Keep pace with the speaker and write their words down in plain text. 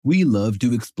We love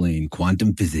to explain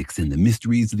quantum physics and the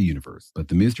mysteries of the universe, but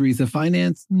the mysteries of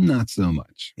finance, not so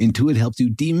much. Intuit helps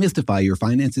you demystify your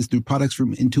finances through products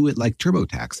from Intuit like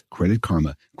TurboTax, Credit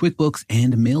Karma, QuickBooks,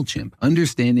 and MailChimp.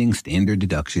 Understanding standard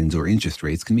deductions or interest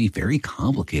rates can be very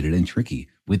complicated and tricky,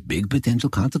 with big potential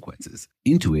consequences.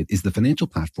 Intuit is the financial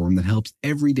platform that helps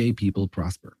everyday people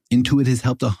prosper. Intuit has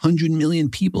helped 100 million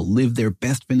people live their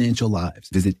best financial lives.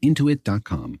 Visit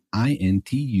Intuit.com, Intuit.com,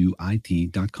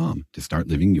 to start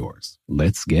living yours.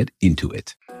 Let's get into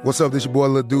it. What's up? This your boy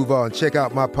Lil Duval, and check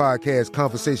out my podcast,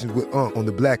 Conversations with Unc, on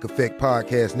the Black Effect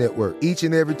Podcast Network. Each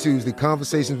and every Tuesday,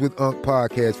 Conversations with Unc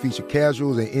podcast feature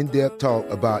casuals and in-depth talk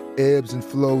about ebbs and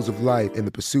flows of life and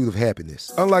the pursuit of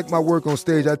happiness. Unlike my work on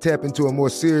stage, I tap into a more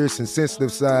serious and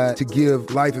sensitive side to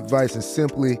give life advice and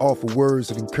simply offer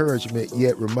words of encouragement,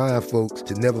 yet remind folks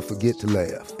to never forget to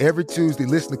laugh. Every Tuesday,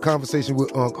 listen to Conversation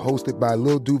with Unc, hosted by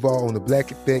Lil Duval on the Black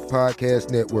Effect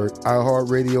Podcast Network,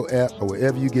 iHeartRadio app, or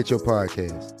wherever you get your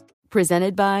podcasts.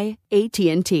 Presented by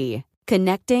AT&T.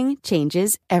 Connecting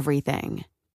changes everything.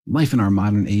 Life in our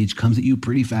modern age comes at you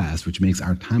pretty fast, which makes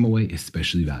our time away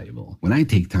especially valuable. When I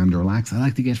take time to relax, I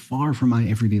like to get far from my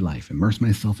everyday life, immerse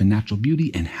myself in natural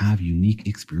beauty, and have unique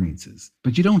experiences.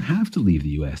 But you don't have to leave the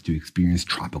U.S. to experience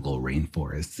tropical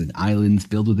rainforests and islands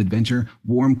filled with adventure,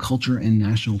 warm culture, and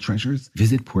national treasures.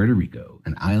 Visit Puerto Rico,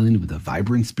 an island with a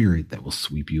vibrant spirit that will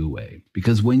sweep you away.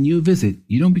 Because when you visit,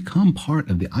 you don't become part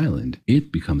of the island,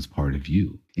 it becomes part of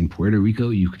you. In Puerto Rico,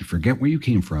 you can forget where you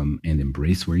came from and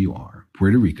embrace where you are.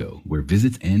 Puerto Rico, where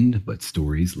visits end, but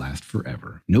stories last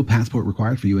forever. No passport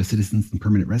required for U.S. citizens and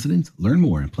permanent residents. Learn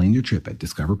more and plan your trip at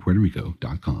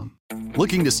discoverpuertorico.com.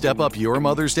 Looking to step up your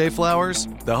Mother's Day flowers?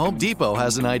 The Home Depot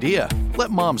has an idea.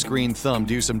 Let Mom's green thumb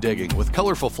do some digging with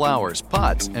colorful flowers,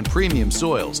 pots, and premium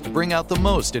soils to bring out the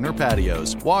most in her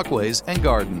patios, walkways, and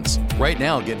gardens. Right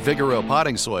now, get Vigoro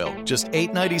potting soil, just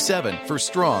 $8.97 for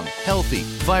strong, healthy,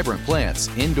 vibrant plants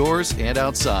indoors and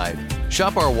outside.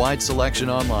 Shop our wide selection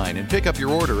online and pick up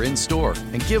your order in-store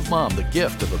and give Mom the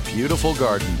gift of a beautiful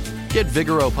garden. Get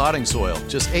Vigoro potting soil,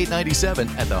 just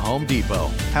 $8.97 at the Home Depot.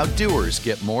 How doers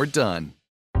get more done.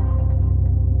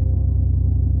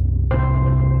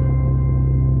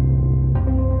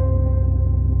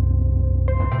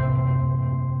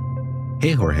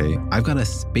 Hey, Jorge, I've got a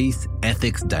space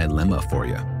ethics dilemma for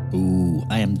you. Ooh,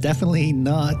 I am definitely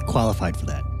not qualified for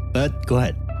that. But go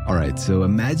ahead. All right, so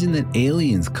imagine that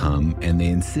aliens come and they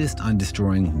insist on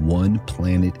destroying one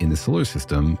planet in the solar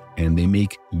system, and they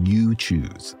make you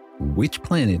choose. Which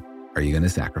planet are you going to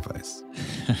sacrifice?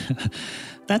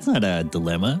 That's not a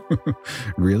dilemma.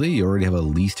 Really? You already have a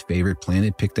least favorite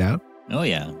planet picked out? Oh,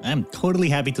 yeah. I'm totally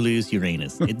happy to lose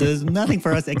Uranus. It does nothing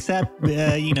for us except,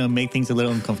 make things a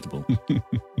little uncomfortable.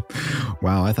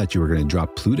 Wow, I thought you were going to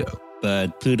drop Pluto.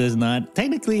 But Pluto's not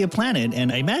technically a planet,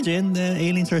 and I imagine the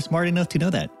aliens are smart enough to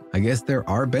know that. I guess there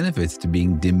are benefits to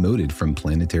being demoted from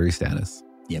planetary status.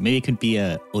 Yeah, maybe it could be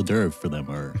a hors d'oeuvre for them,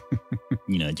 or,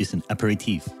 just an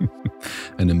aperitif.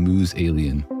 An amuse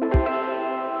alien.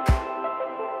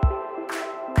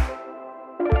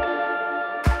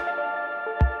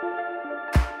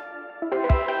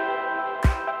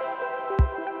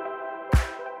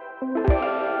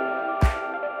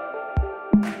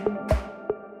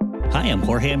 Hi, I'm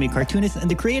Jorge. I'm a cartoonist and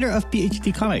the creator of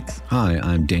PhD Comics. Hi,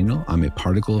 I'm Daniel. I'm a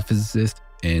particle physicist,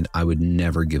 and I would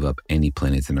never give up any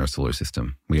planets in our solar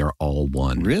system. We are all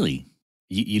one. Really?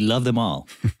 You love them all?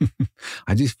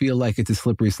 I just feel like it's a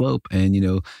slippery slope. And,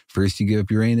 first you give up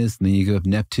Uranus, and then you give up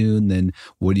Neptune. Then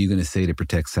what are you going to say to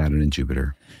protect Saturn and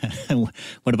Jupiter?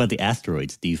 What about the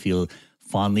asteroids? Do you feel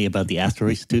fondly about the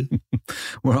asteroids too?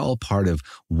 We're all part of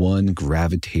one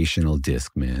gravitational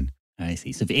disk, man. I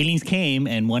see. So if aliens came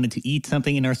and wanted to eat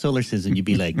something in our solar system, you'd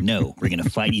be like, no, we're going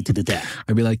to fight you to the death.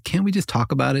 I'd be like, can't we just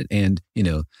talk about it and,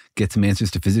 get some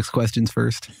answers to physics questions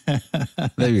first?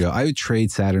 There you go. I would trade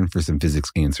Saturn for some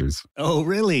physics answers. Oh,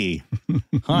 really?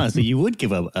 So you would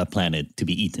give up a planet to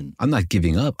be eaten? I'm not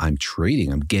giving up. I'm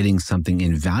trading. I'm getting something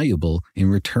invaluable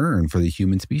in return for the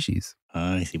human species.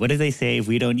 I see. What do they say? If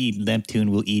we don't eat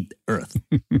Neptune, we'll eat Earth.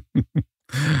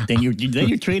 Then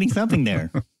you're trading something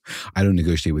there. I don't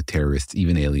negotiate with terrorists,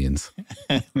 even aliens.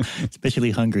 Especially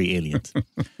hungry aliens.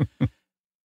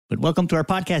 But Welcome to our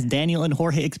podcast, Daniel and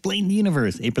Jorge Explain the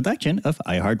Universe, a production of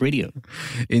iHeartRadio.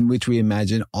 In which we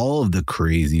imagine all of the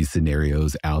crazy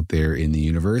scenarios out there in the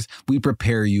universe. We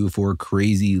prepare you for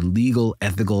crazy legal,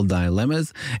 ethical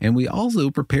dilemmas, and we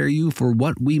also prepare you for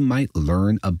what we might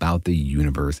learn about the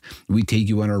universe. We take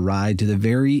you on a ride to the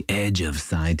very edge of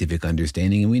scientific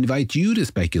understanding, and we invite you to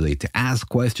speculate, to ask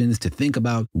questions, to think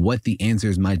about what the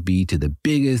answers might be to the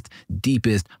biggest,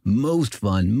 deepest, most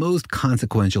fun, most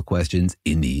consequential questions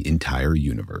in the entire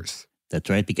universe. That's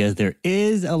right, because there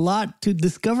is a lot to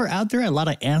discover out there, a lot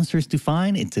of answers to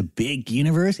find. It's a big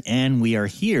universe, and we are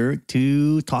here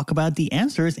to talk about the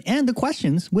answers and the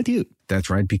questions with you. That's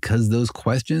right, because those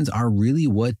questions are really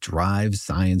what drives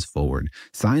science forward.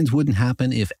 Science wouldn't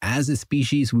happen if, as a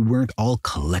species, we weren't all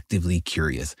collectively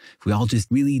curious. If we all just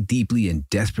really deeply and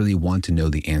desperately want to know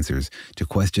the answers to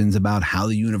questions about how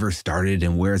the universe started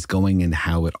and where it's going and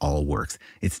how it all works.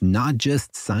 It's not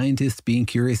just scientists being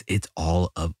curious, it's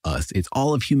all of us. It's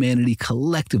all of humanity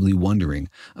collectively wondering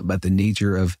about the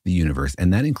nature of the universe,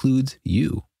 and that includes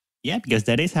you. Yeah, because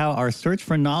that is how our search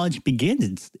for knowledge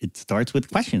begins. It starts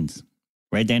with questions.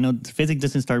 Right, Daniel? Physics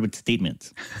doesn't start with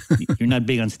statements. You're not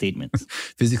big on statements.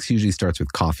 Physics usually starts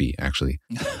with coffee, actually.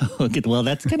 Okay, well,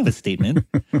 that's kind of a statement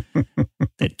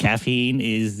that caffeine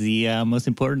is the most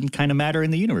important kind of matter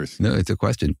in the universe. No, it's a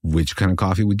question. Which kind of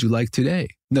coffee would you like today?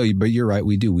 No, but you're right.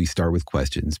 We do. We start with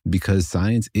questions because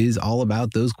science is all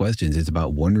about those questions. It's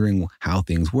about wondering how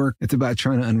things work. It's about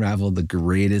trying to unravel the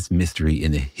greatest mystery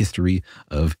in the history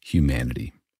of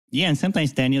humanity. Yeah, and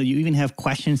sometimes, Daniel, you even have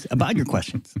questions about your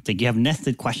questions. It's like you have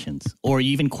nested questions, or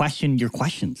you even question your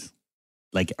questions.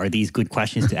 Like, are these good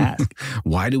questions to ask?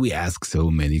 Why do we ask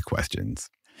so many questions?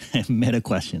 Meta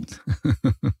questions.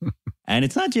 And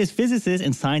it's not just physicists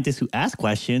and scientists who ask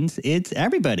questions. It's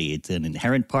everybody. It's an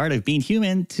inherent part of being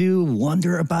human to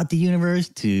wonder about the universe,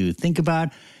 to think about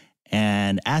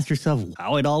and ask yourself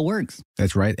how it all works.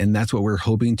 That's right. And that's what we're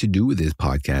hoping to do with this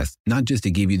podcast. Not just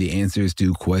to give you the answers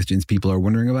to questions people are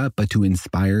wondering about, but to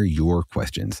inspire your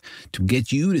questions, to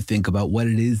get you to think about what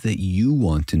it is that you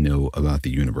want to know about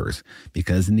the universe.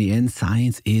 Because in the end,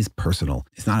 science is personal.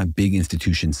 It's not a big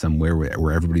institution somewhere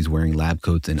where everybody's wearing lab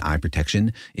coats and eye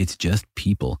protection. It's just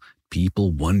people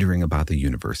wondering about the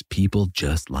universe, people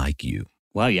just like you.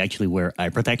 Wow, you actually wear eye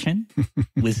protection?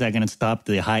 Was that going to stop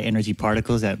the high energy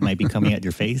particles that might be coming at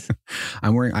your face?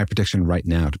 I'm wearing eye protection right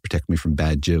now to protect me from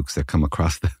bad jokes that come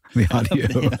across the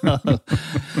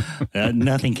audio.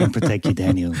 Nothing can protect you,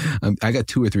 Daniel. I got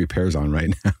 2 or 3 pairs on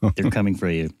right now. They're coming for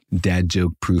you. Dad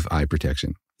joke proof eye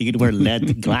protection. You could wear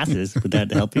lead glasses. Would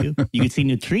that help you? You could see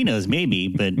neutrinos maybe,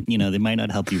 but they might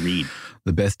not help you read.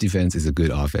 The best defense is a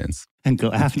good offense. And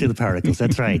go after the particles.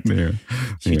 That's right.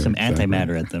 Shoot some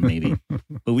antimatter at them maybe.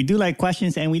 But we do like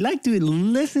questions, and we like to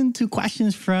listen to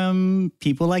questions from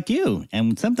people like you.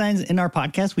 And sometimes in our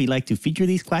podcast, we like to feature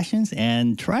these questions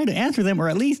and try to answer them, or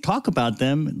at least talk about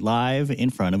them live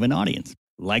in front of an audience.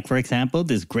 Like, for example,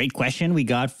 this great question we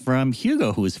got from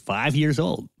Hugo, who is 5 years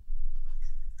old.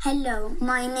 Hello,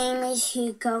 my name is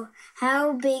Hugo.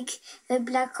 How big a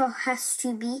black hole has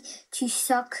to be to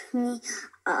suck me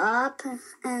up?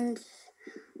 And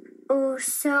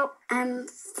also, I'm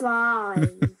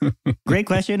 5. Great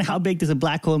question. How big does a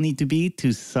black hole need to be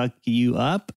to suck you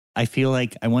up? I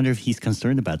wonder if he's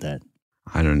concerned about that.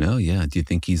 I don't know. Yeah. Do you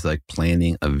think he's like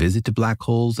planning a visit to black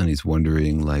holes and he's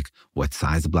wondering like what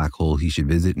size of black hole he should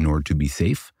visit in order to be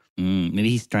safe? Maybe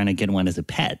he's trying to get one as a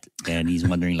pet and he's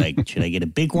wondering like, should I get a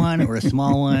big one or a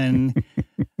small one?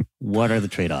 What are the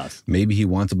trade-offs? Maybe he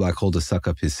wants a black hole to suck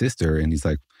up his sister and he's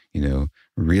like,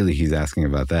 really he's asking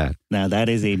about that. Now that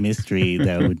is a mystery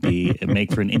that would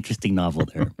make for an interesting novel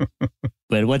there.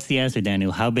 But what's the answer,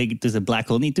 Daniel? How big does a black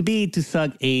hole need to be to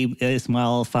suck a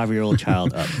small 5-year-old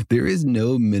child up? There is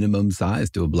no minimum size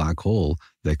to a black hole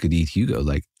that could eat Hugo.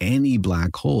 Like any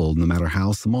black hole, no matter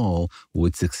how small,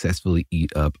 would successfully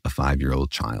eat up a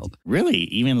 5-year-old child. Really?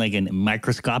 Even like a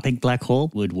microscopic black hole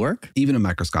would work? Even a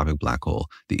microscopic black hole.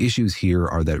 The issues here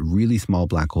are that really small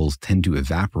black holes tend to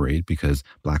evaporate because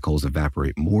black holes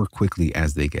evaporate more quickly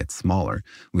as they get smaller,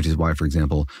 which is why, for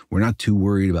example, we're not too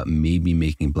worried about maybe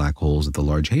making black holes at the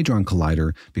Large Hadron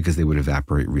Collider because they would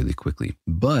evaporate really quickly.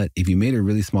 But if you made a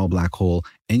really small black hole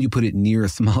and you put it near a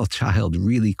small child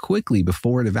really quickly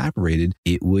before it evaporated,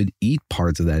 it would eat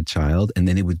parts of that child and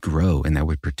then it would grow and that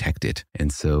would protect it.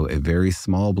 And so a very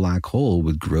small black hole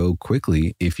would grow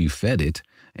quickly if you fed it,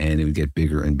 and it would get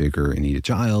bigger and bigger and eat a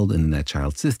child and then that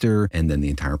child's sister and then the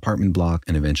entire apartment block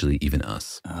and eventually even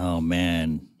us. Oh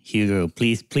man. Hugo,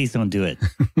 please don't do it.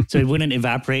 So it wouldn't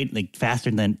evaporate like faster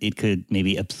than it could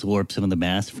maybe absorb some of the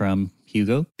mass from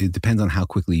Hugo? It depends on how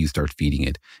quickly you start feeding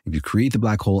it. If you create the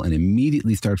black hole and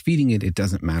immediately start feeding it, it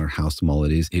doesn't matter how small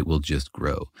it is, it will just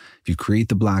grow. If you create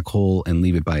the black hole and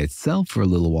leave it by itself for a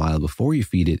little while before you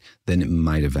feed it, then it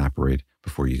might evaporate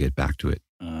before you get back to it.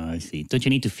 I see. Don't you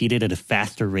need to feed it at a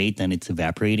faster rate than it's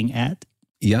evaporating at?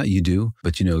 Yeah, you do.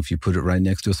 But, if you put it right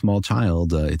next to a small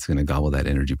child, it's going to gobble that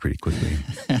energy pretty quickly.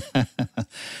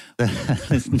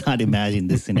 Let's not imagine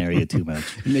this scenario too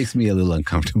much. It makes me a little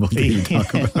uncomfortable to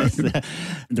talk about.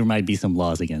 There might be some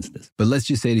laws against this. But let's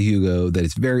just say to Hugo that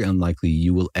it's very unlikely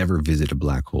you will ever visit a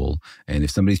black hole. And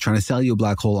if somebody's trying to sell you a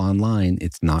black hole online,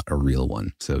 it's not a real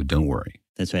one. So don't worry.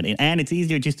 That's right. And it's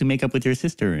easier just to make up with your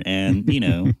sister and,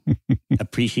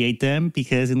 appreciate them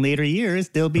because in later years,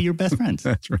 they'll be your best friends.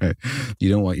 That's right. You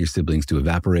don't want your siblings to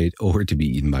evaporate or to be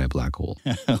eaten by a black hole.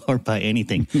 Or by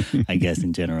anything, I guess,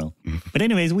 in general. But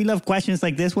anyways, we love questions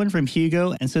like this one from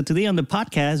Hugo. And so today on the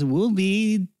podcast, we'll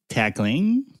be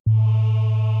tackling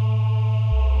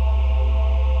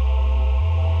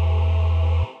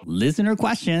listener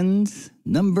questions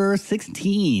number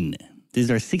 16. This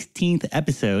is our 16th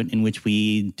episode in which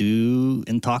we do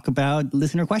and talk about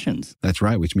listener questions. That's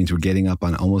right, which means we're getting up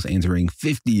on almost answering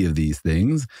 50 of these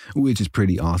things, which is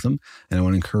pretty awesome. And I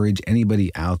want to encourage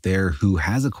anybody out there who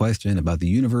has a question about the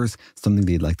universe, something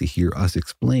they'd like to hear us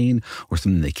explain, or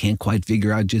something they can't quite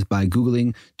figure out just by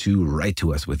Googling, to write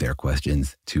to us with their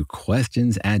questions to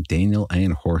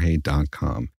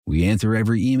questions@danielandjorge.com. We answer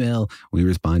every email. We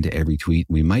respond to every tweet.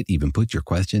 We might even put your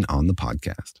question on the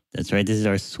podcast. That's right. This is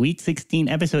our Sweet 16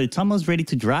 episode. It's almost ready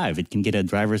to drive. It can get a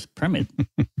driver's permit.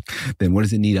 Then what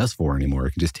does it need us for anymore?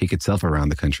 It can just take itself around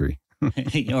the country.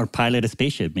 Or pilot a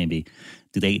spaceship, maybe.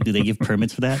 Do they give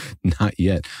permits for that? Not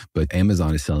yet, but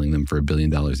Amazon is selling them for $1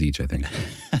 billion each, I think.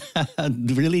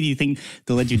 Really? Do you think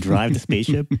they'll let you drive the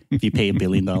spaceship if you pay $1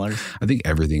 billion? I think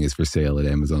everything is for sale at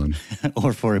Amazon.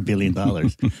 Or for $1 billion.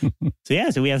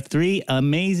 So we have 3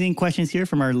 amazing questions here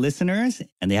from our listeners,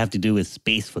 and they have to do with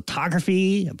space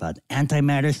photography, about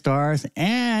antimatter stars,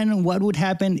 and what would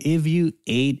happen if you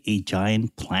ate a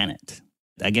giant planet.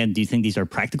 Again, do you think these are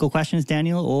practical questions,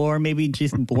 Daniel, or maybe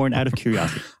just born out of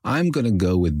curiosity? I'm going to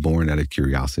go with born out of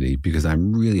curiosity because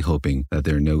I'm really hoping that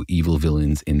there are no evil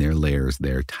villains in their lairs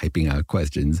there typing out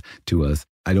questions to us.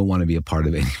 I don't want to be a part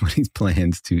of anybody's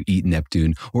plans to eat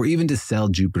Neptune or even to sell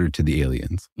Jupiter to the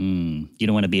aliens. You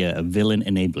don't want to be a villain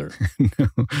enabler. No,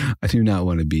 I do not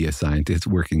want to be a scientist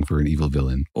working for an evil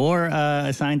villain. Or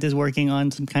a scientist working on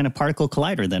some kind of particle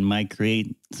collider that might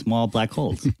create small black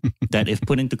holes that, if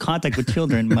put into contact with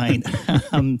children, might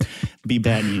be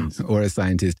bad news. Or a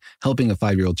scientist helping a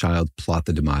 5-year-old child plot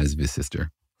the demise of his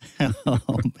sister.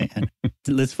 Oh, man.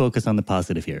 Let's focus on the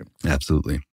positive here.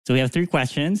 Absolutely. So we have 3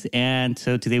 questions, and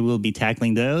so today we'll be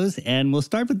tackling those. And we'll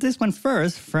start with this one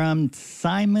first from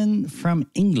Simon from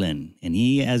England. And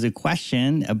he has a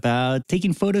question about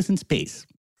taking photos in space.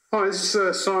 Hi, this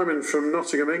is Simon from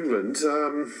Nottingham, England.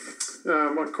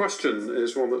 My question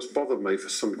is one that's bothered me for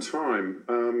some time.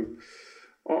 On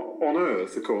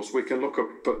Earth, of course, we can look up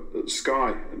at the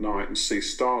sky at night and see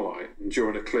starlight. And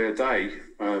during a clear day,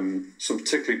 some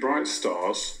particularly bright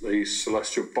stars, these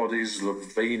celestial bodies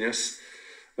of Venus,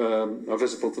 are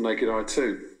visible to the naked eye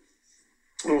too.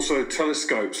 Also,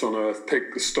 telescopes on Earth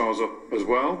pick the stars up as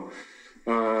well,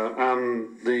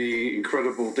 and the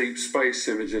incredible deep space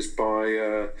images by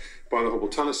the Hubble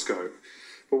telescope.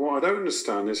 But what I don't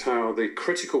understand is how the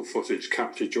critical footage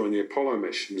captured during the Apollo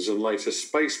missions and later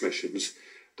space missions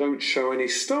don't show any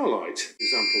starlight.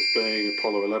 Examples being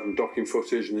Apollo 11 docking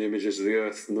footage and the images of the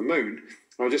Earth and the Moon.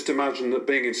 I just imagine that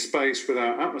being in space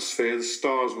without atmosphere, the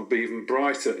stars would be even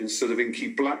brighter instead of inky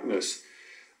blackness.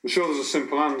 I'm sure there's a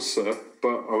simple answer,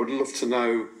 but I would love to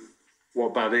know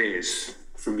what that is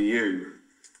from you.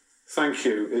 Thank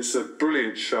you. It's a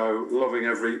brilliant show. Loving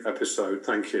every episode.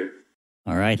 Thank you.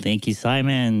 All right. Thank you,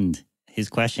 Simon. His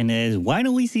question is, why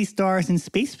don't we see stars in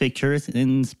space pictures?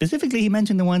 And specifically, he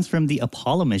mentioned the ones from the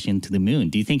Apollo mission to the moon.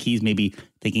 Do you think he's maybe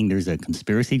thinking there's a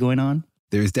conspiracy going on?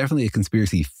 There's definitely a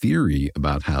conspiracy theory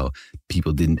about how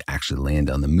people didn't actually land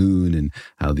on the moon and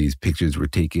how these pictures were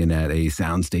taken at a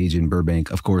soundstage in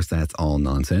Burbank. Of course, that's all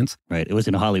nonsense. Right. It was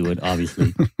in Hollywood,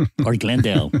 obviously. Or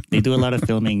Glendale. They do a lot of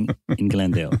filming in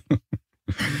Glendale.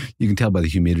 You can tell by the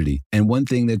humidity. And one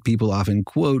thing that people often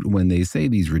quote when they say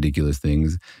these ridiculous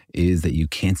things is that you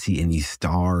can't see any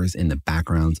stars in the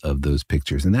backgrounds of those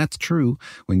pictures. And that's true.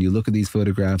 When you look at these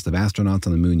photographs of astronauts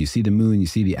on the moon, you see the moon, you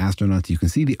see the astronauts, you can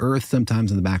see the Earth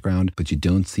sometimes in the background, but you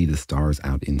don't see the stars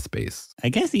out in space. I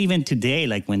guess even today,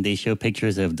 like when they show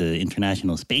pictures of the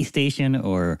International Space Station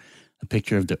or a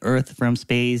picture of the Earth from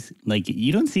space, like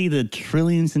you don't see the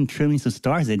trillions and trillions of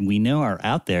stars that we know are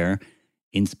out there.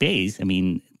 in space, I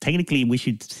mean, technically we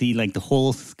should see like the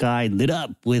whole sky lit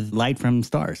up with light from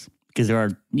stars. Because there are,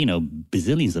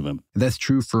 bazillions of them. That's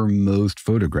true for most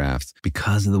photographs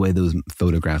because of the way those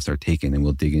photographs are taken, and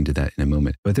we'll dig into that in a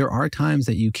moment. But there are times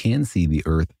that you can see the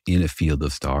Earth in a field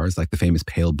of stars, like the famous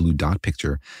pale blue dot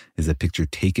picture is a picture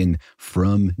taken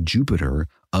from Jupiter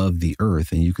of the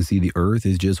Earth, and you can see the Earth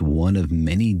is just one of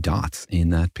many dots in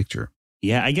that picture.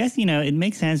 Yeah, I guess, it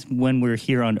makes sense when we're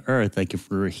here on Earth. Like if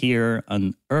we're here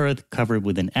on Earth covered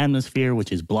with an atmosphere,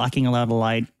 which is blocking a lot of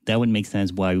light, that would make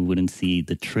sense why we wouldn't see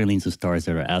the trillions of stars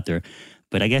that are out there.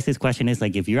 But I guess this question is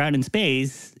like, if you're out in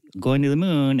space, going to the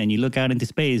moon, and you look out into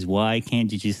space, why can't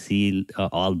you just see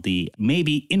all the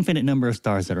maybe infinite number of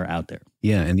stars that are out there?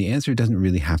 Yeah, and the answer doesn't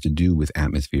really have to do with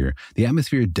atmosphere. The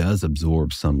atmosphere does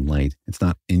absorb some light. It's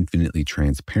not infinitely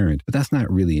transparent, but that's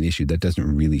not really an issue. That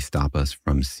doesn't really stop us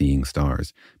from seeing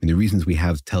stars. I mean, the reasons we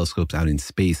have telescopes out in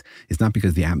space is not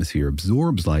because the atmosphere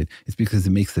absorbs light, it's because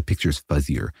it makes the pictures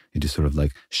fuzzier. It just sort of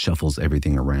like shuffles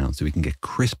everything around so we can get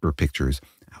crisper pictures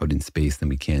out in space than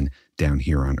we can down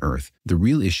here on Earth. The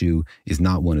real issue is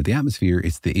not one of the atmosphere,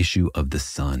 it's the issue of the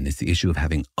sun. It's the issue of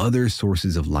having other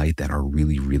sources of light that are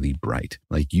really, really bright.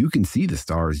 Like you can see the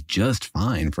stars just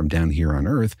fine from down here on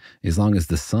Earth as long as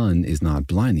the sun is not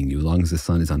blinding you, as long as the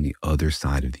sun is on the other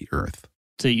side of the Earth.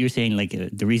 So you're saying like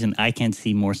the reason I can't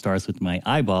see more stars with my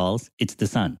eyeballs, it's the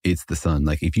sun. It's the sun.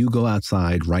 Like if you go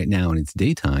outside right now and it's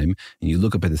daytime and you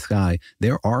look up at the sky,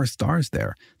 there are stars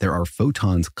there. There are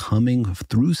photons coming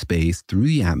through space, through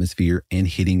the atmosphere and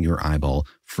hitting your eyeball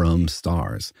from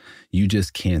stars. You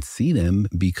just can't see them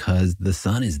because the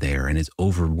sun is there and it's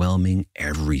overwhelming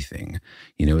everything.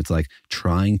 It's like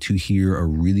trying to hear a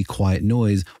really quiet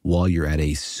noise while you're at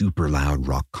a super loud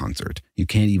rock concert. You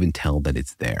can't even tell that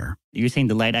it's there. You're saying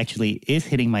the light actually is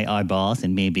hitting my eyeballs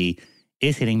and maybe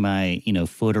is hitting my,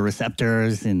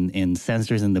 photoreceptors and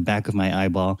sensors in the back of my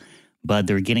eyeball. But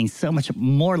they're getting so much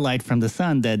more light from the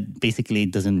sun that basically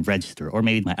it doesn't register. Or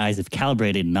maybe my eyes have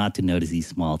calibrated not to notice these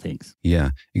small things. Yeah,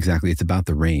 exactly. It's about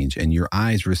the range. And your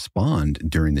eyes respond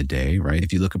during the day, right?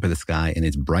 If you look up at the sky and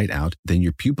it's bright out, then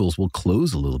your pupils will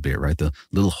close a little bit, right? The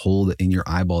little hole in your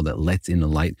eyeball that lets in the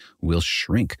light will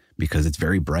shrink because it's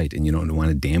very bright and you don't want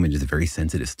to damage the very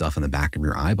sensitive stuff on the back of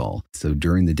your eyeball. So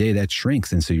during the day, that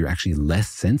shrinks. And so you're actually less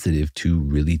sensitive to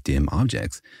really dim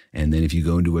objects. And then if you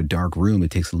go into a dark room, it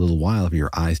takes a little while for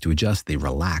your eyes to adjust. They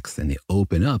relax and they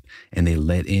open up and they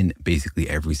let in basically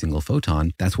every single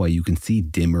photon. That's why you can see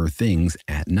dimmer things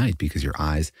at night because your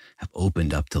eyes have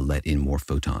opened up to let in more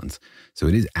photons. So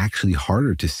it is actually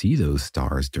harder to see those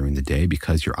stars during the day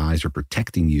because your eyes are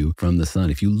protecting you from the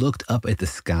sun. If you looked up at the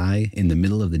sky in the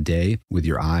middle of the day with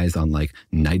your eyes on like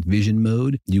night vision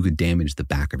mode, you could damage the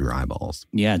back of your eyeballs.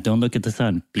 Yeah, don't look at the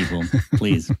sun, people,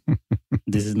 please.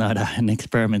 This is not an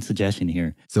experiment suggestion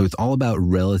here. So it's all about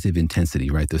relative intensity,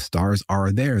 right? The stars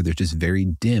are there. They're just very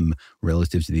dim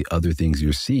relative to the other things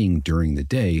you're seeing during the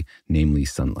day, namely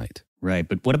sunlight. Right.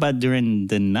 But what about during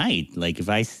the night? Like if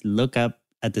I look up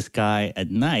at the sky at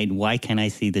night, why can't I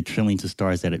see the trillions of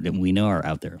stars that we know are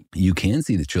out there? You can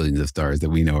see the trillions of stars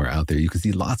that we know are out there. You can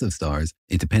see lots of stars.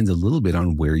 It depends a little bit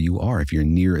on where you are. If you're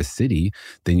near a city,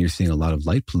 then you're seeing a lot of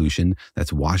light pollution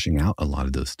that's washing out a lot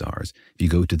of those stars. If you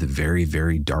go to the very,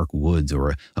 very dark woods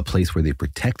or a place where they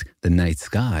protect the night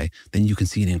sky, then you can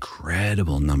see an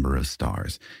incredible number of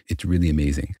stars. It's really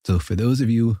amazing. So for those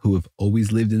of you who have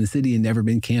always lived in the city and never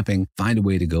been camping, find a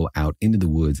way to go out into the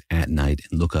woods at night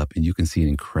and look up and you can see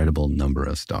an incredible number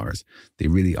of stars. They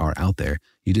really are out there.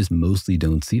 You just mostly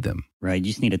don't see them. Right.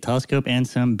 You just need a telescope and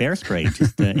some bear spray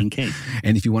just in case.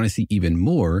 And if you want to see even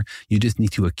more, you just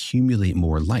need to accumulate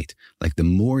more light. Like the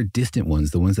more distant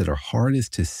ones, the ones that are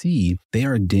hardest to see, they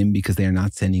are dim because they are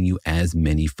not sending you as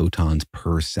many photons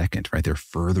per second, right? They're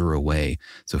further away.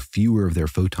 So fewer of their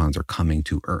photons are coming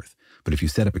to Earth. But if you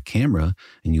set up a camera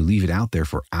and you leave it out there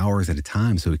for hours at a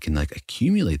time so it can like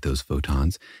accumulate those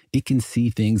photons, it can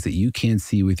see things that you can't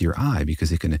see with your eye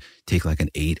because it can take like an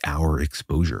 8-hour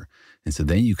exposure. And so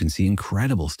then you can see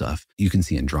incredible stuff. You can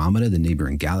see Andromeda, the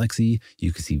neighboring galaxy.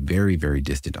 You can see very, very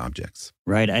distant objects.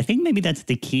 Right. I think maybe that's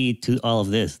the key to all of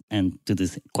this and to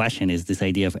this question is this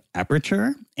idea of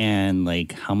aperture and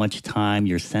like how much time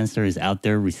your sensor is out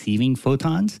there receiving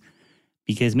photons.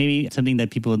 Because maybe something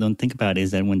that people don't think about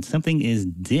is that when something is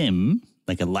dim,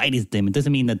 like a light is dim, it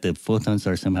doesn't mean that the photons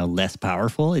are somehow less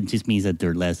powerful. It just means that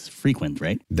they're less frequent,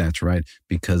 right? That's right.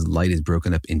 Because light is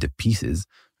broken up into pieces.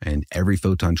 And every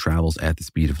photon travels at the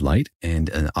speed of light. And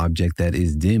an object that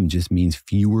is dim just means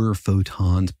fewer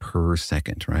photons per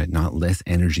second, right? Not less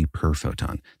energy per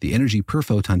photon. The energy per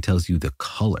photon tells you the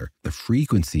color, the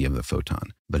frequency of the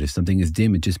photon. But if something is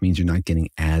dim, it just means you're not getting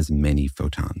as many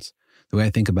photons. The way I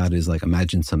think about it is like,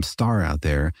 imagine some star out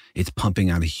there. It's pumping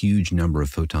out a huge number of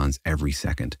photons every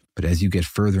second. But as you get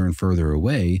further and further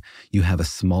away, you have a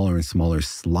smaller and smaller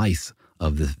slice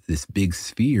of this big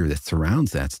sphere that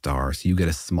surrounds that star. So you get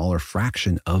a smaller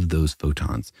fraction of those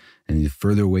photons. And the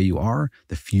further away you are,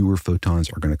 the fewer photons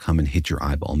are going to come and hit your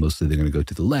eyeball. Mostly they're going to go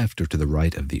to the left or to the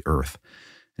right of the Earth.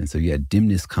 And so, yeah,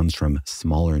 dimness comes from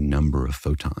smaller number of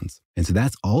photons. And so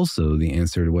that's also the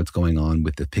answer to what's going on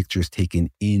with the pictures taken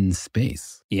in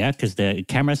space. Yeah, because the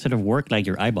cameras sort of work like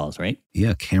your eyeballs, right?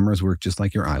 Yeah, cameras work just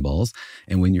like your eyeballs.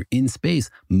 And when you're in space,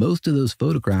 most of those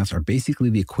photographs are basically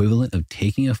the equivalent of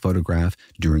taking a photograph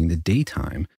during the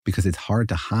daytime, because it's hard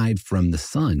to hide from the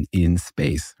sun in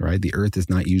space, right? The Earth is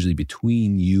not usually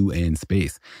between you and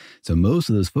space. So most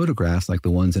of those photographs, like the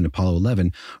ones in Apollo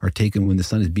 11, are taken when the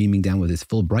sun is beaming down with its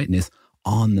full brightness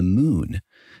on the moon.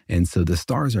 And so the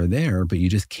stars are there, but you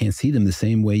just can't see them the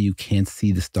same way you can't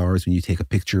see the stars when you take a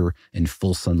picture in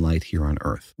full sunlight here on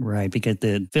Earth. Right, because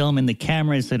the film in the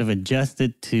camera is sort of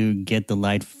adjusted to get the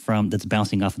light that's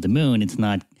bouncing off of the moon. It's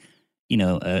not,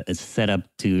 a setup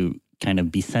to kind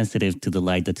of be sensitive to the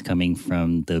light that's coming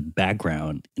from the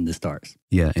background in the stars.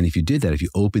 Yeah, and if you did that, if you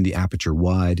opened the aperture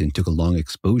wide and took a long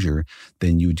exposure,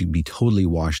 then you would be totally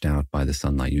washed out by the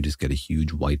sunlight. You just get a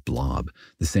huge white blob.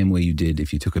 The same way you did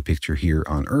if you took a picture here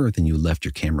on Earth and you left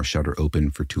your camera shutter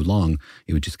open for too long,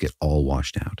 it would just get all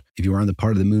washed out. If you were on the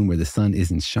part of the moon where the sun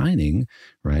isn't shining,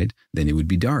 right, then it would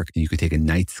be dark and you could take a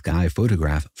night sky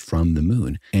photograph from the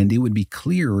moon. And it would be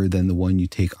clearer than the one you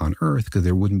take on Earth because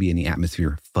there wouldn't be any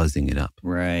atmosphere fuzzing it up.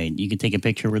 Right. You could take a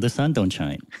picture where the sun don't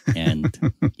shine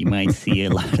and you might see a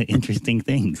lot of interesting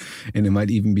things. And it might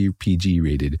even be PG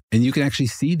rated. And you can actually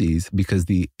see these because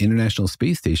the International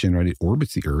Space Station, right, it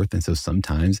orbits the Earth. And so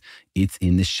sometimes it's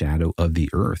in the shadow of the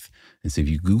Earth. And so if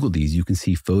you Google these, you can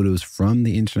see photos from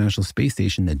the International Space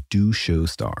Station that do show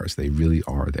stars. They really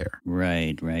are there.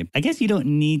 Right. I guess you don't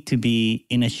need to be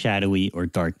in a shadowy or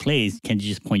dark place. Can you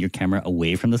just point your camera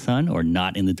away from the sun or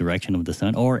not in the direction of the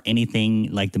sun or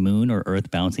anything like the moon or Earth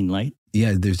bouncing light?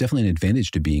 Yeah, there's definitely an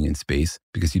advantage to being in space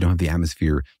because you don't have the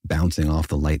atmosphere bouncing off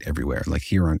the light everywhere. Like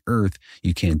here on Earth,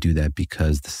 you can't do that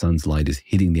because the sun's light is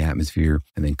hitting the atmosphere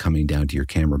and then coming down to your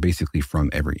camera basically from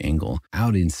every angle.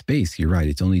 Out in space, you're right,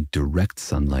 it's only direct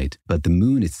sunlight, but the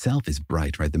moon itself is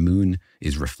bright, right? The moon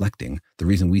is reflecting. The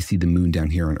reason we see the moon down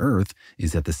here on Earth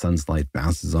is that the sun's light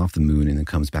bounces off the moon and then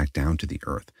comes back down to the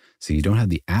Earth. So you don't have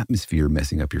the atmosphere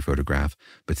messing up your photograph,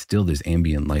 but still there's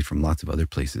ambient light from lots of other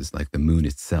places, like the moon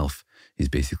itself is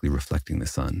basically reflecting the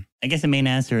sun. I guess the main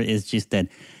answer is just that,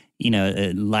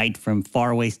 light from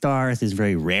faraway stars is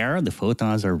very rare. The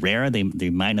photons are rare. They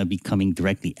might not be coming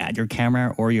directly at your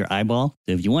camera or your eyeball.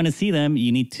 So if you want to see them,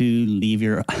 you need to leave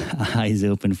your eyes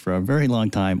open for a very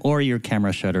long time or your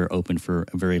camera shutter open for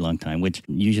a very long time, which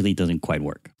usually doesn't quite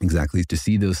work. Exactly. To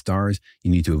see those stars,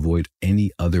 you need to avoid any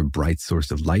other bright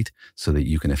source of light so that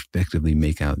you can effectively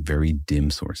make out very dim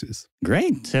sources.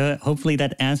 Great. So hopefully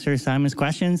that answers Simon's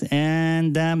questions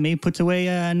and maybe puts away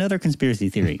another conspiracy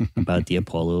theory about the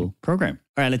Apollo program.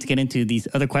 All right, let's get into these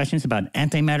other questions about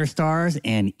antimatter stars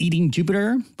and eating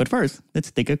Jupiter. But first,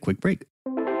 let's take a quick break.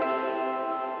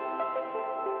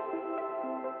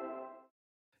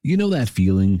 You know that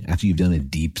feeling after you've done a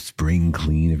deep spring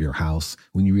clean of your house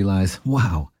when you realize,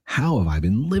 wow, how have I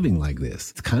been living like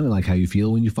this? It's kind of like how you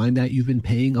feel when you find out you've been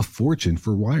paying a fortune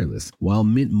for wireless, while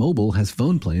Mint Mobile has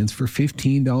phone plans for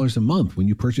 $15 a month when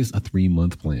you purchase a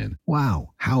 3-month plan.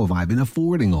 Wow, how have I been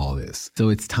affording all this? So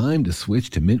it's time to switch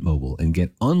to Mint Mobile and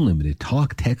get unlimited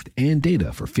talk, text, and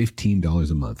data for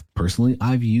 $15 a month. Personally,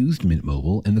 I've used Mint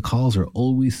Mobile, and the calls are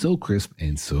always so crisp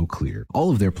and so clear. All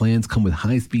of their plans come with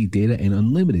high-speed data and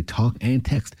unlimited talk and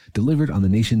text delivered on the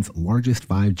nation's largest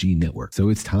 5G network. So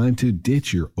it's time to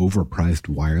ditch your overpriced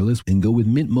wireless and go with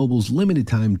Mint Mobile's limited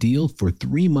time deal for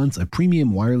 3 months of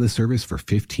premium wireless service for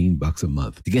 $15 a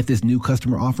month. To get this new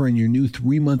customer offer and your new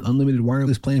 3-month unlimited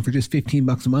wireless plan for just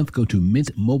 $15 a month, go to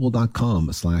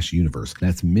mintmobile.com/universe.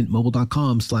 That's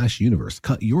mintmobile.com/universe.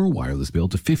 Cut your wireless bill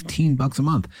to $15 a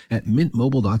month at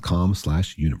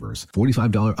mintmobile.com/universe.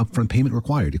 $45 upfront payment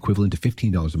required, equivalent to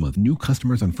 $15 a month. New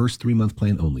customers on first 3-month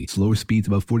plan only. Slower speeds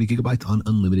above 40 gigabytes on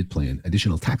unlimited plan.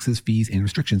 Additional taxes, fees, and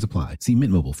restrictions apply. See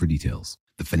Mint Mobile for details.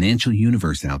 The financial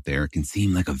universe out there can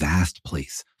seem like a vast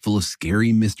place, full of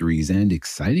scary mysteries and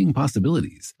exciting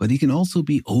possibilities. But it can also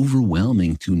be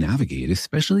overwhelming to navigate,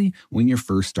 especially when you're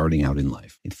first starting out in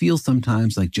life. It feels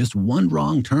sometimes like just one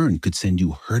wrong turn could send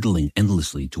you hurtling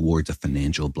endlessly towards a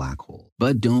financial black hole.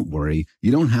 But don't worry,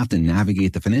 you don't have to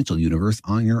navigate the financial universe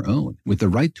on your own. With the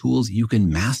right tools, you can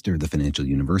master the financial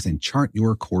universe and chart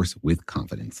your course with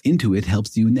confidence. Intuit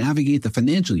helps you navigate the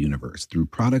financial universe through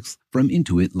products from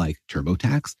Intuit like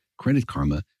TurboTax, Credit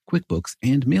Karma, QuickBooks,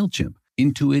 and MailChimp.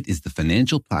 Intuit is the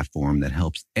financial platform that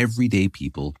helps everyday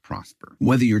people prosper.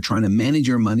 Whether you're trying to manage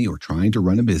your money or trying to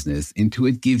run a business,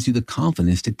 Intuit gives you the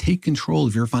confidence to take control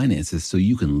of your finances so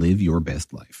you can live your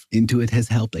best life. Intuit has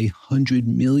helped 100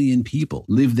 million people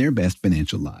live their best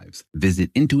financial lives.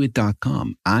 Visit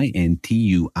Intuit.com, Intuit.com,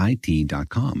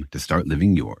 to start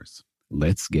living yours.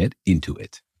 Let's get into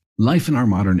it. Life in our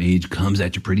modern age comes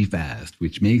at you pretty fast,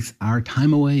 which makes our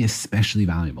time away especially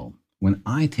valuable. When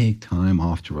I take time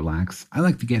off to relax, I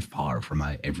like to get far from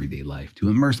my everyday life, to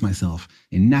immerse myself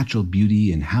in natural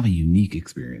beauty and have a unique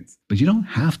experience. But you don't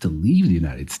have to leave the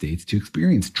United States to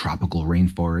experience tropical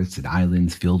rainforests and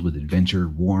islands filled with adventure,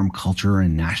 warm culture,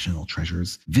 and national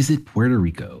treasures. Visit Puerto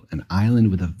Rico, an island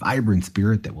with a vibrant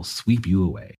spirit that will sweep you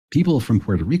away. People from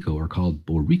Puerto Rico are called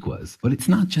Boricuas, but it's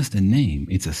not just a name,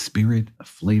 it's a spirit, a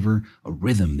flavor, a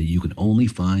rhythm that you can only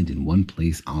find in one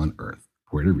place on Earth.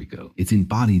 Puerto Rico. It's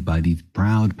embodied by these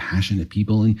proud, passionate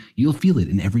people, and you'll feel it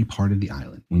in every part of the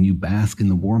island. When you bask in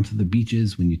the warmth of the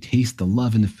beaches, when you taste the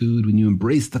love in the food, when you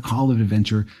embrace the call of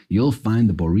adventure, you'll find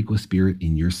the Boricua spirit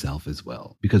in yourself as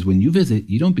well. Because when you visit,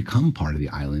 you don't become part of the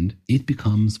island, it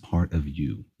becomes part of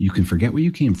you. You can forget where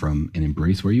you came from and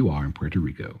embrace where you are in Puerto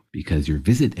Rico, because your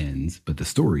visit ends, but the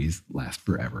stories last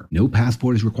forever. No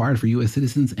passport is required for U.S.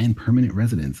 citizens and permanent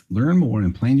residents. Learn more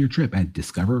and plan your trip at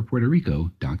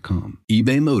discoverpuertorico.com.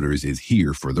 eBay Motors is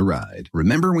here for the ride.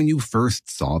 Remember when you first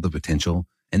saw the potential?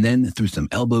 And then through some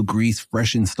elbow grease,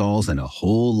 fresh installs, and a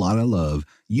whole lot of love,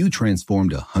 you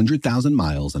transformed 100,000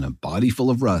 miles and a body full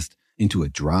of rust into a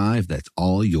drive that's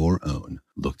all your own.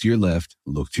 Look to your left,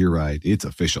 look to your right. It's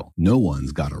official. No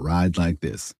one's got a ride like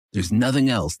this. There's nothing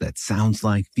else that sounds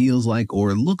like, feels like,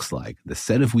 or looks like the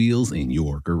set of wheels in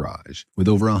your garage. With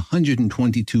over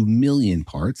 122 million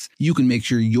parts, you can make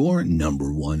sure your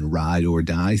number one ride or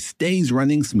die stays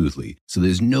running smoothly, so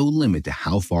there's no limit to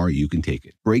how far you can take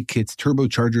it. Brake kits,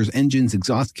 turbochargers, engines,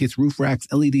 exhaust kits, roof racks,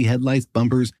 LED headlights,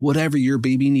 bumpers, whatever your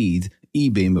baby needs,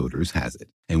 eBay Motors has it.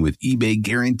 And with eBay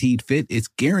Guaranteed Fit, it's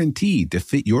guaranteed to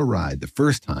fit your ride the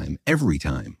first time, every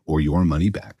time, or your money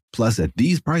back. Plus, at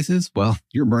these prices, well,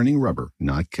 you're burning rubber,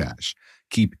 not cash.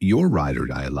 Keep your ride or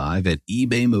die alive at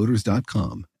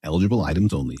ebaymotors.com. Eligible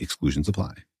items only. Exclusions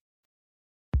apply.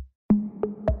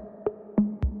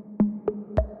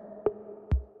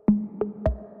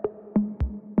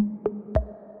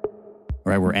 All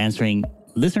right, we're answering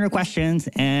listener questions,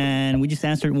 and we just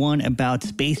answered one about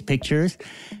space pictures.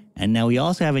 And now we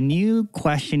also have a new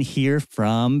question here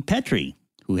from Petri,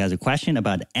 who has a question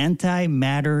about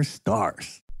antimatter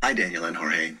stars. Hi, Daniel and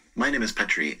Jorge. My name is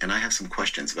Petri, and I have some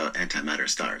questions about antimatter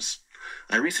stars.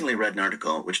 I recently read an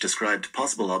article which described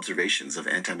possible observations of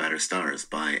antimatter stars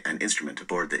by an instrument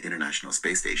aboard the International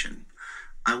Space Station.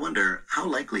 I wonder, how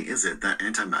likely is it that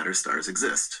antimatter stars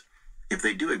exist? If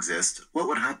they do exist, what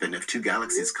would happen if two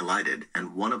galaxies collided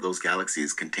and one of those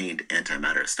galaxies contained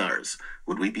antimatter stars?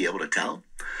 Would we be able to tell?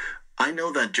 I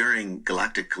know that during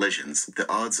galactic collisions, the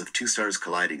odds of two stars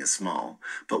colliding is small,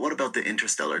 but what about the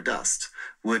interstellar dust?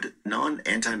 Would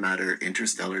non-antimatter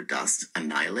interstellar dust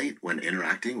annihilate when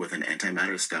interacting with an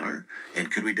antimatter star? And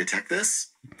could we detect this?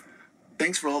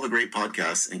 Thanks for all the great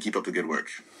podcasts, and keep up the good work.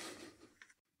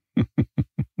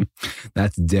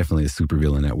 That's definitely a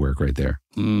supervillain at work right there.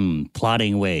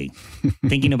 Plotting away,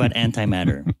 thinking about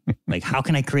antimatter. Like, how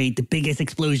can I create the biggest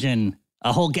explosion?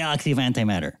 A whole galaxy of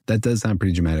antimatter. That does sound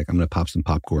pretty dramatic. I'm going to pop some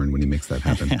popcorn when he makes that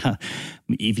happen.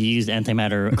 If you use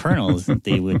antimatter kernels,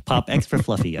 they would pop extra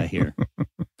fluffy, I hear.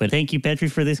 But thank you, Petri,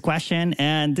 for this question.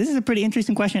 And this is a pretty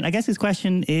interesting question. I guess this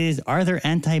question is, are there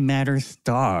antimatter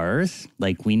stars?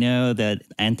 Like, we know that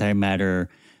antimatter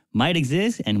might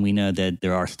exist, and we know that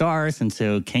there are stars. And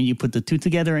so can you put the two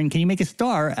together, and can you make a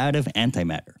star out of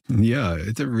antimatter? Yeah,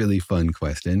 it's a really fun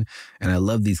question. And I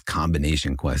love these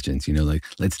combination questions, you know, like,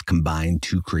 let's combine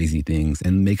two crazy things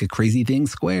and make a crazy thing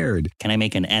squared. Can I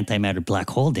make an antimatter black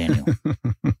hole, Daniel?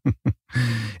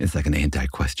 It's like an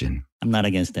anti-question. I'm not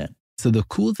against that. So the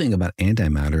cool thing about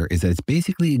antimatter is that it's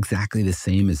basically exactly the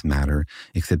same as matter,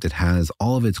 except it has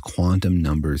all of its quantum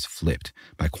numbers flipped.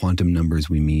 By quantum numbers,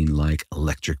 we mean like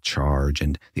electric charge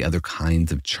and the other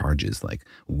kinds of charges like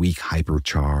weak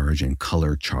hypercharge and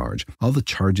color charge, all the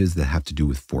charges that have to do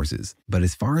with forces. But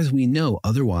as far as we know,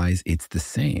 otherwise it's the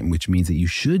same, which means that you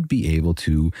should be able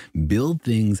to build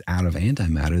things out of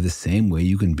antimatter the same way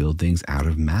you can build things out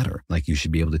of matter. Like you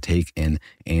should be able to take an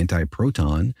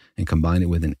antiproton and combine it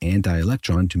with an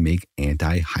anti-electron to make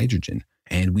anti-hydrogen.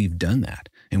 And we've done that.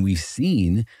 And we've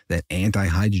seen that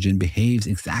anti-hydrogen behaves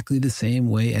exactly the same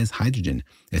way as hydrogen.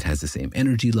 It has the same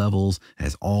energy levels,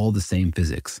 has all the same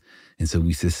physics. And so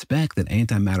we suspect that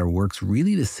antimatter works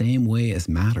really the same way as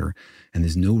matter. And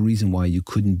there's no reason why you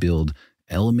couldn't build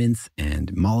elements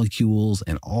and molecules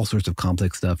and all sorts of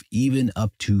complex stuff, even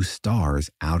up to stars,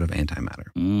 out of antimatter.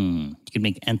 You could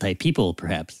make anti-people,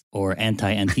 perhaps, or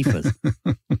anti-Antifas.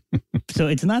 So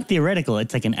it's not theoretical.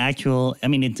 It's like an actual, I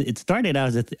mean, it started out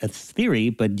as a theory,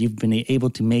 but you've been able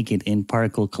to make it in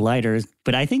particle colliders.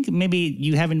 But I think maybe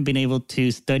you haven't been able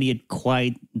to study it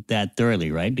quite that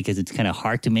thoroughly, right? Because it's kind of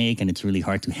hard to make and it's really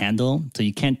hard to handle. So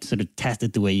you can't sort of test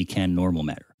it the way you can normal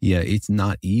matter. Yeah, it's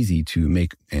not easy to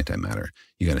make antimatter.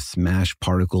 You got to smash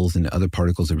particles into other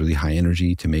particles of really high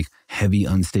energy to make heavy,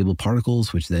 unstable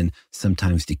particles, which then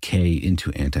sometimes decay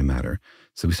into antimatter.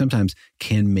 So we sometimes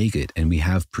can make it, and we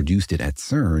have produced it at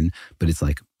CERN, but it's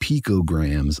like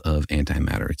picograms of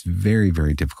antimatter. It's very,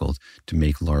 very difficult to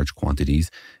make large quantities.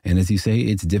 And as you say,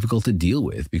 it's difficult to deal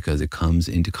with because it comes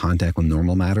into contact with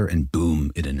normal matter and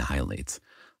boom, it annihilates.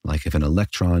 Like if an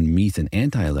electron meets an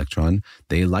anti-electron,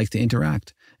 they like to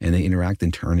interact. And they interact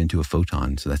and turn into a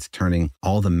photon. So that's turning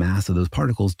all the mass of those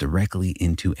particles directly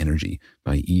into energy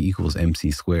by E equals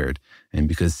mc squared. And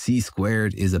because c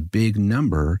squared is a big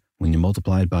number, when you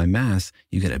multiply it by mass,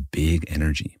 you get a big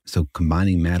energy. So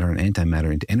combining matter and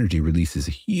antimatter into energy releases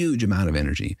a huge amount of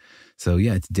energy. So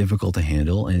yeah, it's difficult to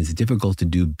handle and it's difficult to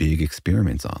do big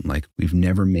experiments on. Like we've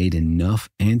never made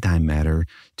enough antimatter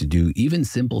to do even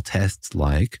simple tests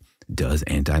like, does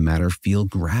antimatter feel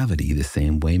gravity the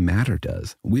same way matter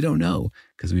does? We don't know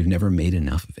because we've never made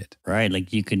enough of it. Right.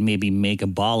 Like you could maybe make a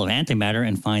ball of antimatter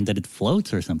and find that it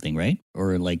floats or something, right?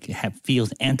 Or like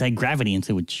feels anti-gravity and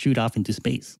so it would shoot off into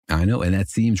space. I know. And that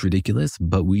seems ridiculous,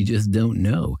 but we just don't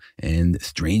know. And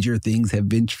stranger things have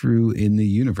been true in the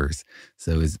universe.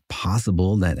 So it's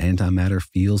possible that antimatter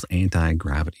feels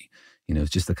anti-gravity. You know,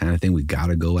 it's just the kind of thing we got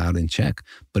to go out and check.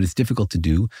 But it's difficult to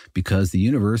do because the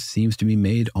universe seems to be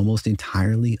made almost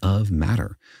entirely of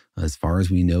matter. As far as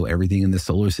we know, everything in the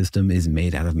solar system is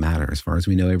made out of matter. As far as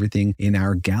we know, everything in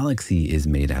our galaxy is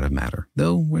made out of matter,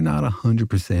 though we're not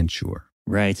 100% sure.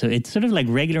 Right. So it's sort of like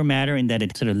regular matter in that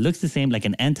it sort of looks the same, like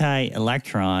an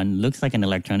anti-electron, looks like an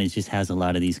electron. It just has a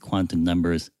lot of these quantum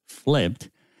numbers flipped.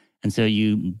 And so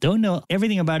you don't know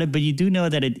everything about it, but you do know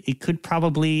that it could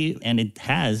probably, and it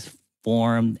has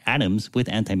formed atoms with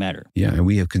antimatter. Yeah, and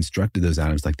we have constructed those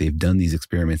atoms like they've done these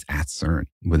experiments at CERN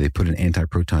where they put an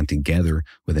antiproton together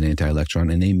with an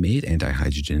anti-electron and they made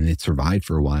anti-hydrogen and it survived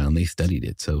for a while and they studied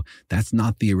it. So that's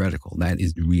not theoretical, that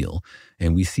is real.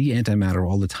 And we see antimatter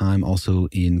all the time also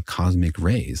in cosmic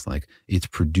rays. Like it's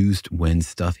produced when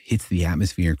stuff hits the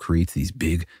atmosphere and creates these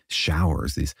big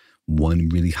showers, these one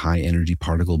really high energy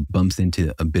particle bumps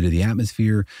into a bit of the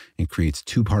atmosphere and creates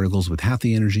two particles with half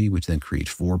the energy, which then create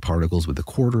four particles with a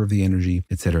quarter of the energy,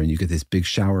 et cetera. And you get this big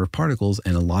shower of particles,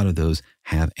 and a lot of those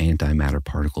have antimatter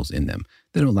particles in them.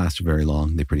 They don't last very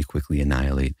long. They pretty quickly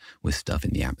annihilate with stuff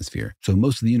in the atmosphere. So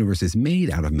most of the universe is made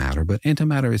out of matter, but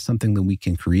antimatter is something that we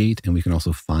can create, and we can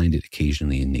also find it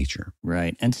occasionally in nature.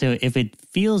 Right. And so if it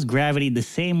feels gravity the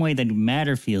same way that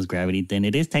matter feels gravity, then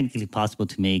it is technically possible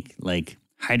to make like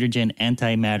hydrogen,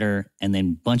 antimatter, and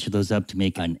then bunch of those up to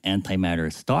make an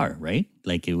antimatter star, right?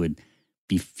 Like it would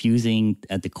be fusing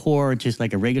at the core just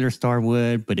like a regular star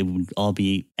would, but it would all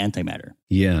be antimatter.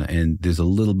 Yeah, and there's a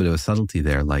little bit of a subtlety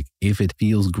there. Like if it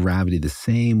feels gravity the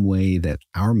same way that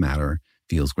our matter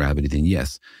feels gravity, then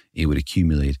yes, it would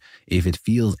accumulate. If it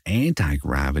feels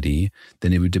anti-gravity,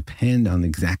 then it would depend on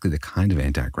exactly the kind of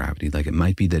anti-gravity. Like it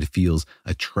might be that it feels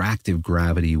attractive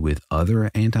gravity with other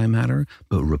antimatter,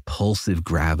 but repulsive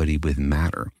gravity with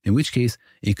matter, in which case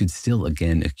it could still,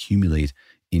 again, accumulate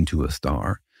into a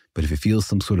star. But if it feels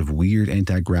some sort of weird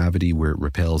anti-gravity where it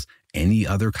repels any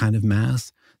other kind of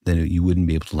mass, then you wouldn't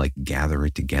be able to like gather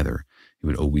it together. It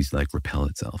would always like repel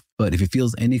itself. But if it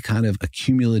feels any kind of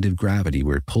accumulative gravity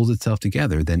where it pulls itself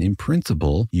together, then in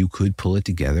principle, you could pull it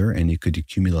together and you could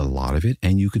accumulate a lot of it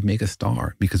and you could make a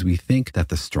star, because we think that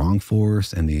the strong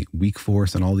force and the weak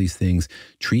force and all these things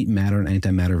treat matter and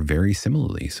antimatter very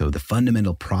similarly. So the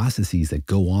fundamental processes that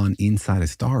go on inside a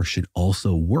star should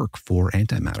also work for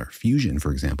antimatter. Fusion,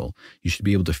 for example, you should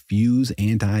be able to fuse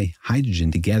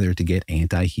anti-hydrogen together to get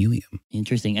anti-helium.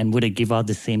 Interesting. And would it give out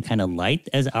the same kind of light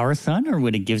as our sun, or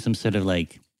would it give some sort of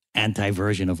like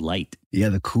anti-version of light? Yeah,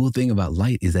 the cool thing about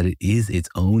light is that it is its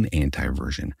own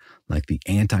anti-version. Like the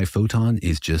anti-photon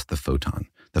is just the photon.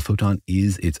 The photon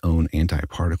is its own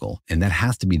antiparticle. And that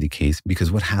has to be the case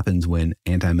because what happens when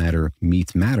antimatter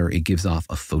meets matter, it gives off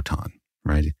a photon,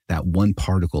 right? That one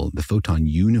particle, the photon,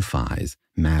 unifies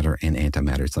matter and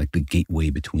antimatter. It's like the gateway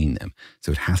between them.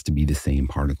 So it has to be the same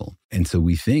particle. And so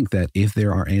we think that if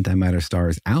there are antimatter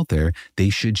stars out there, they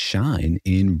should shine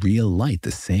in real light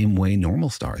the same way normal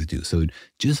stars do. So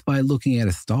just by looking at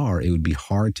a star, it would be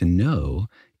hard to know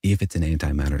if it's an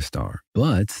antimatter star.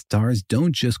 But stars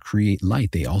don't just create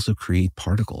light, they also create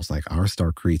particles. Like our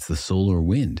star creates the solar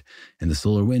wind, and the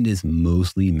solar wind is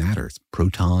mostly matter,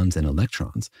 protons and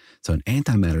electrons. So an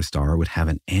antimatter star would have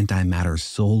an antimatter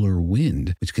solar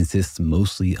wind, which consists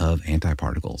mostly of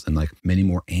antiparticles and like many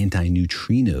more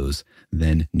antineutrinos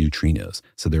than neutrinos.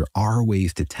 So there are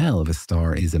ways to tell if a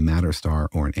star is a matter star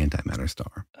or an antimatter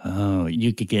star. Oh,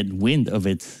 you could get wind of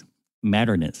its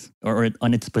matterness or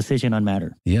on its position on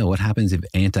matter. Yeah, what happens if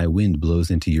anti-wind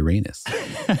blows into Uranus?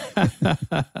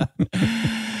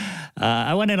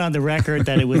 I want it on the record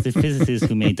that it was the physicist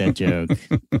who made that joke,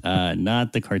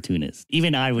 not the cartoonist.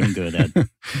 Even I wouldn't go that.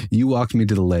 You walked me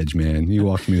to the ledge, man. You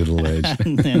walked me to the ledge.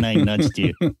 And I nudged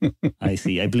you. I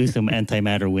see. I blew some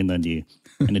antimatter wind on you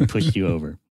and it pushed you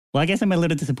over. Well, I guess I'm a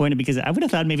little disappointed because I would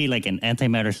have thought maybe like an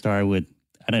antimatter star would,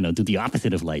 I don't know, do the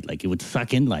opposite of light. Like it would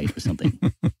suck in light or something.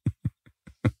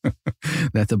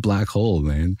 That's a black hole,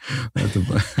 man. That's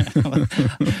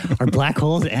Are black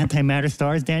holes antimatter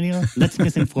stars, Daniel? Let's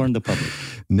misinform the public.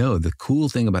 No, the cool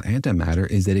thing about antimatter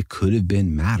is that it could have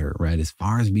been matter, right? As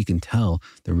far as we can tell,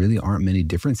 there really aren't many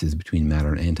differences between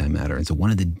matter and antimatter. And so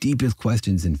one of the deepest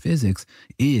questions in physics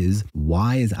is,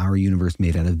 why is our universe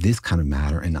made out of this kind of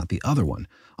matter and not the other one?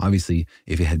 Obviously,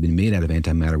 if it had been made out of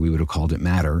antimatter, we would have called it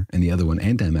matter and the other one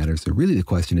antimatter. So really the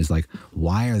question is like,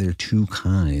 why are there two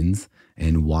kinds?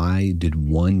 And why did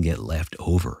one get left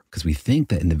over? Because we think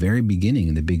that in the very beginning,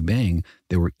 in the Big Bang,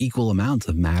 there were equal amounts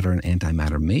of matter and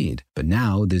antimatter made. But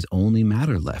now there's only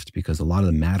matter left because a lot of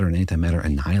the matter and antimatter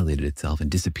annihilated itself and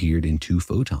disappeared in two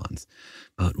photons.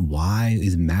 But why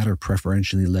is matter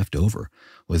preferentially left over?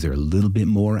 Was there a little bit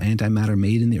more antimatter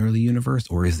made in the early universe?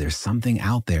 Or is there something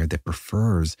out there that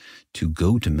prefers to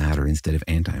go to matter instead of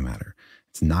antimatter?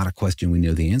 It's not a question we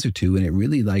know the answer to, and it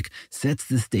really like sets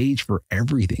the stage for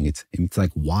everything. It's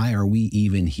like, why are we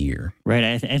even here? Right.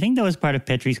 I think that was part of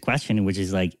Petrie's question, which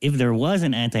is like, if there was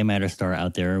an antimatter star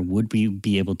out there, would we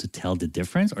be able to tell the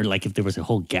difference? Or like if there was a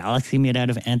whole galaxy made out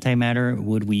of antimatter,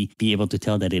 would we be able to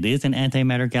tell that it is an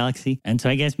antimatter galaxy? And so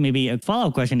I guess maybe a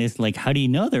follow-up question is like, how do you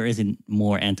know there isn't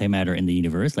more antimatter in the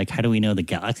universe? Like, how do we know the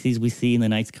galaxies we see in the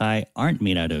night sky aren't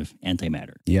made out of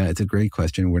antimatter? Yeah, it's a great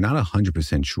question. We're not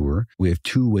 100% sure. We have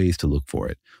two ways to look for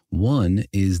it. One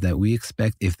is that we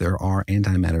expect if there are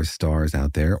antimatter stars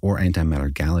out there or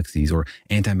antimatter galaxies or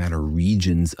antimatter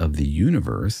regions of the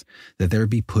universe, that they'll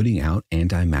be putting out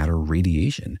antimatter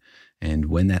radiation.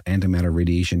 And when that antimatter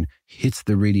radiation hits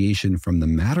the radiation from the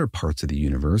matter parts of the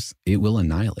universe, it will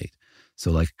annihilate.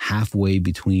 So like halfway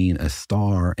between a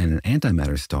star and an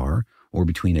antimatter star, or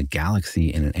between a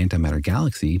galaxy and an antimatter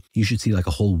galaxy, you should see like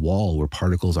a whole wall where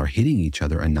particles are hitting each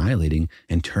other, annihilating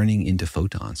and turning into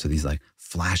photons. So these like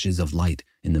flashes of light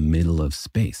in the middle of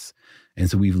space. And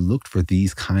so we've looked for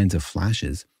these kinds of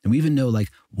flashes, and we even know like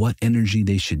what energy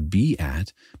they should be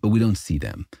at, but we don't see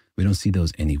them. We don't see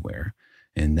those anywhere.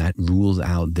 And that rules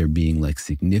out there being like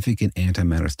significant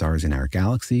antimatter stars in our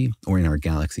galaxy or in our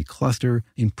galaxy cluster,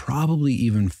 and probably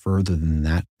even further than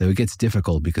that. Though it gets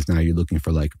difficult because now you're looking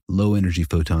for like low energy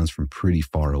photons from pretty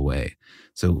far away.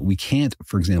 So we can't,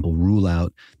 for example, rule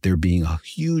out there being a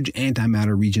huge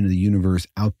antimatter region of the universe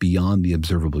out beyond the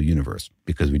observable universe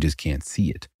because we just can't see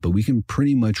it. But we can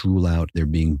pretty much rule out there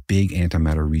being big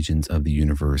antimatter regions of the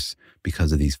universe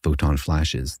because of these photon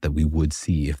flashes that we would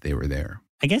see if they were there.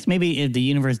 I guess maybe if the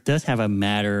universe does have a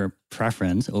matter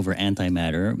preference over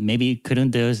antimatter, maybe couldn't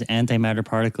those antimatter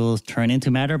particles turn into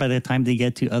matter by the time they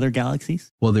get to other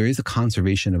galaxies? Well, there is a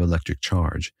conservation of electric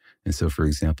charge. And so, for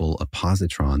example, a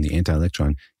positron, the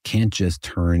anti-electron, can't just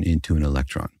turn into an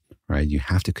electron, right? You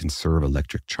have to conserve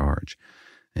electric charge.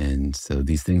 And so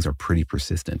these things are pretty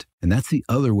persistent. And that's the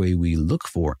other way we look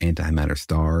for antimatter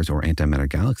stars or antimatter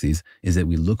galaxies, is that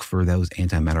we look for those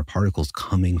antimatter particles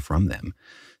coming from them.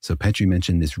 So Petri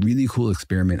mentioned this really cool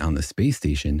experiment on the space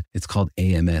station. It's called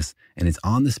AMS, and it's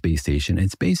on the space station.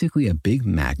 It's basically a big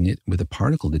magnet with a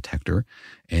particle detector,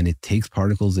 and it takes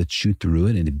particles that shoot through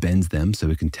it and it bends them so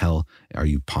it can tell, are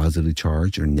you positively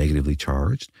charged or negatively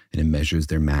charged? And it measures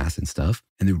their mass and stuff.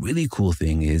 And the really cool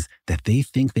thing is that they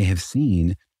think they have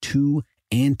seen 2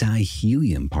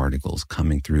 anti-helium particles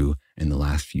coming through in the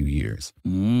last few years.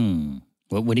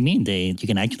 What do you mean? You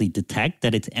can actually detect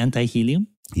that it's anti-helium?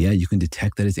 Yeah, you can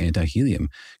detect that it's anti-helium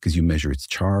because you measure its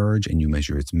charge and you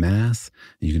measure its mass.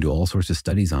 And you can do all sorts of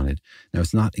studies on it. Now,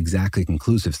 it's not exactly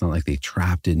conclusive. It's not like they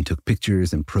trapped it and took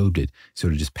pictures and probed it. It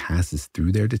sort of just passes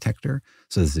through their detector.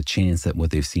 So there's a chance that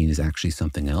what they've seen is actually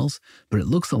something else. But it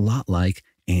looks a lot like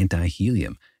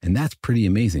anti-helium. And that's pretty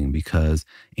amazing because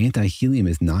anti-helium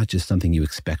is not just something you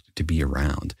expect to be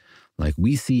around. Like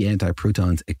we see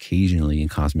antiprotons occasionally in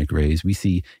cosmic rays. We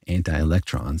see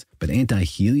anti-electrons, but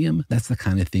anti-helium, that's the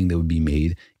kind of thing that would be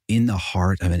made in the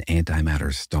heart of an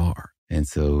antimatter star. And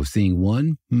so seeing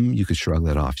 1, you could shrug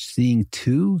that off. Seeing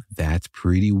 2, that's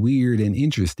pretty weird and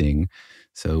interesting.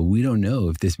 So we don't know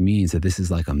if this means that this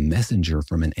is like a messenger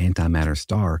from an antimatter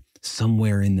star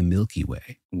somewhere in the Milky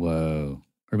Way. Whoa.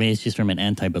 Or maybe it's just from an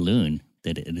anti-balloon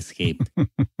that it escaped.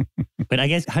 But I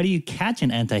guess, how do you catch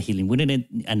an anti-helium? Wouldn't it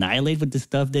annihilate with the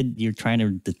stuff that you're trying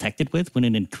to detect it with?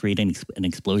 Wouldn't it create an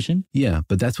explosion? Yeah,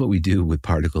 but that's what we do with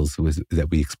particles, is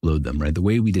that we explode them, right? The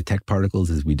way we detect particles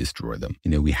is we destroy them.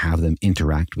 We have them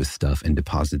interact with stuff and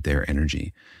deposit their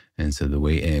energy. And so the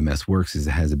way AMS works is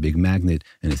it has a big magnet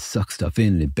and it sucks stuff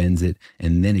in and it bends it,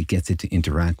 and then it gets it to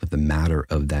interact with the matter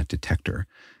of that detector.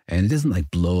 And it doesn't like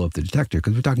blow up the detector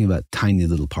because we're talking about tiny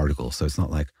little particles. So it's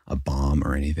not like a bomb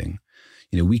or anything.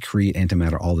 We create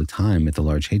antimatter all the time at the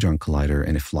Large Hadron Collider,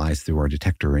 and it flies through our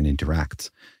detector and interacts.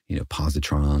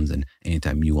 Positrons and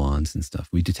anti-muons and stuff.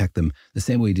 We detect them the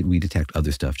same way we detect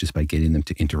other stuff, just by getting them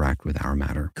to interact with our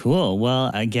matter. Cool.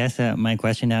 Well, I guess my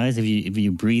question now is, if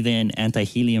you breathe in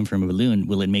anti-helium from a balloon,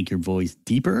 will it make your voice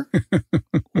deeper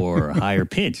or higher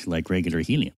pitch like regular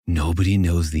helium? Nobody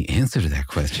knows the answer to that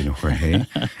question, Jorge.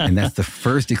 And that's the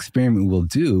first experiment we'll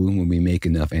do when we make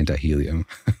enough anti-helium.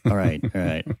 All right.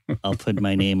 I'll put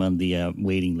my name on the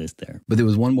waiting list there. But there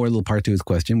was one more little part to his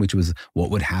question, which was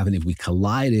what would happen if we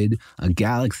collided a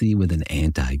galaxy with an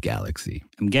anti-galaxy?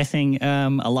 I'm guessing a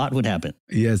lot would happen.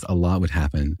 Yes, a lot would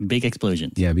happen. Big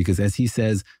explosions. Yeah, because as he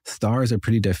says, stars are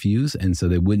pretty diffuse, and so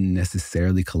they wouldn't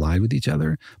necessarily collide with each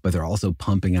other, but they're also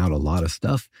pumping out a lot of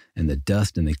stuff, and the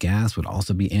dust and the gas would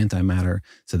also be antimatter,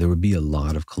 so there would be a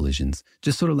lot of collisions.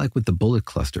 Just sort of like with the bullet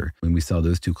cluster. When we saw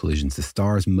those 2 collisions, the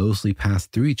stars mostly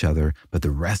passed through each other, but the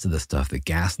rest of the stuff, the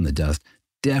gas and the dust,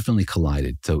 definitely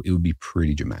collided. So it would be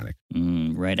pretty dramatic.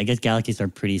 Right. I guess galaxies are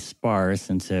pretty sparse.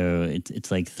 And so it's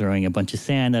like throwing a bunch of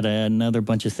sand at another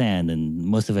bunch of sand. And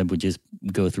most of it would just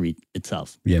go through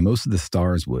itself. Yeah, most of the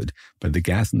stars would. But the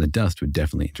gas and the dust would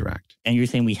definitely interact. And you're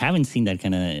saying we haven't seen that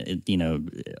kind of,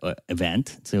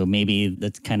 event. So maybe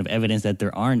that's kind of evidence that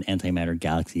there aren't antimatter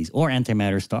galaxies or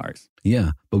antimatter stars.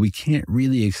 Yeah, but we can't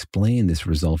really explain this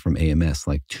result from AMS.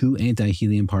 Like 2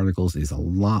 anti-helium particles is a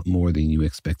lot more than you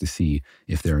expect to see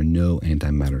if there are no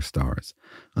antimatter stars.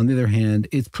 On the other hand,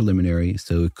 it's preliminary,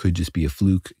 so it could just be a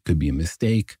fluke, it could be a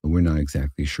mistake. We're not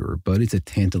exactly sure, but it's a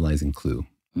tantalizing clue.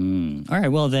 All right,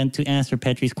 well then, to answer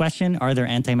Petri's question, are there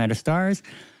antimatter stars?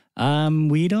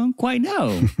 We don't quite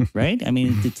know, right? I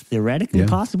mean, it's theoretically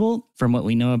possible from what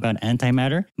we know about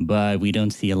antimatter, but we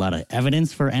don't see a lot of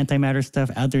evidence for antimatter stuff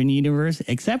out there in the universe,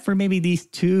 except for maybe these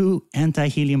 2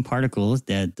 anti-helium particles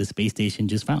that the space station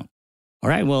just found. All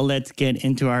right, well, let's get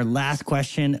into our last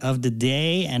question of the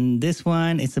day. And this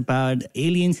one is about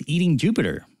aliens eating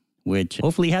Jupiter, which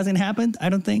hopefully hasn't happened, I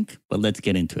don't think, but let's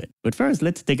get into it. But first,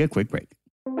 let's take a quick break.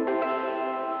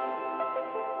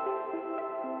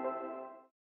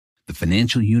 The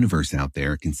financial universe out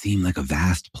there can seem like a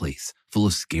vast place, full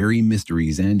of scary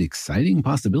mysteries and exciting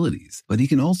possibilities, but it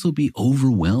can also be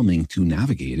overwhelming to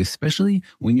navigate, especially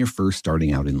when you're first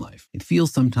starting out in life. It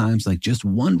feels sometimes like just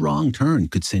one wrong turn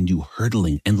could send you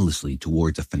hurtling endlessly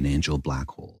towards a financial black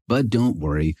hole. But don't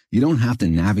worry, you don't have to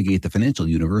navigate the financial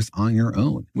universe on your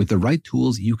own. With the right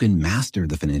tools, you can master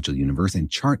the financial universe and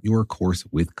chart your course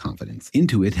with confidence.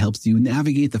 Intuit helps you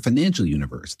navigate the financial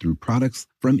universe through products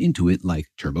from Intuit like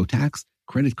TurboTax,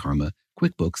 Credit Karma,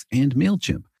 QuickBooks, and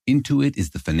MailChimp. Intuit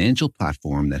is the financial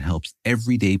platform that helps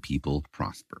everyday people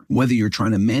prosper. Whether you're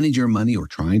trying to manage your money or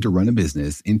trying to run a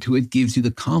business, Intuit gives you the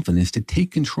confidence to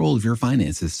take control of your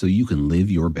finances so you can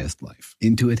live your best life.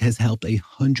 Intuit has helped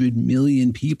 100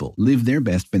 million people live their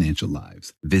best financial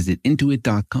lives. Visit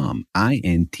Intuit.com,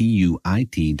 Intuit.com,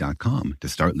 to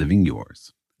start living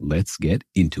yours. Let's get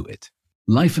into it.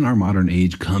 Life in our modern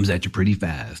age comes at you pretty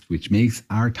fast, which makes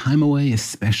our time away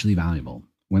especially valuable.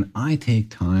 When I take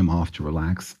time off to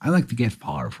relax, I like to get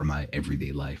far from my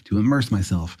everyday life to immerse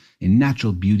myself in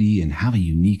natural beauty and have a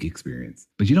unique experience.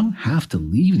 But you don't have to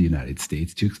leave the United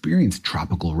States to experience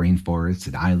tropical rainforests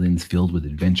and islands filled with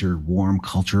adventure, warm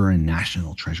culture, and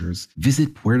national treasures.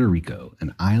 Visit Puerto Rico,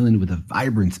 an island with a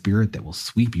vibrant spirit that will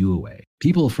sweep you away.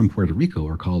 People from Puerto Rico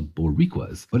are called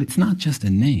Boricuas, but it's not just a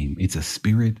name, it's a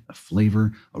spirit, a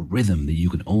flavor, a rhythm that you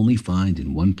can only find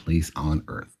in one place on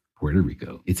Earth. Puerto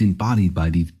Rico. It's embodied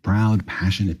by these proud,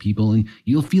 passionate people, and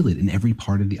you'll feel it in every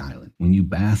part of the island. When you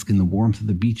bask in the warmth of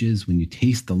the beaches, when you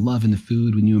taste the love in the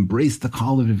food, when you embrace the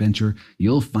call of adventure,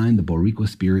 you'll find the Boricua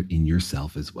spirit in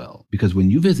yourself as well. Because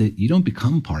when you visit, you don't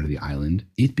become part of the island,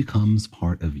 it becomes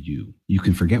part of you. You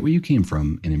can forget where you came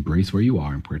from and embrace where you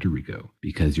are in Puerto Rico,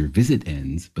 because your visit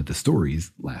ends, but the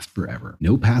stories last forever.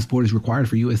 No passport is required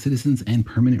for U.S. citizens and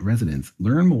permanent residents.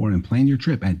 Learn more and plan your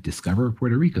trip at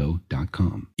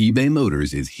discoverpuertorico.com. eBay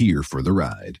Motors is here for the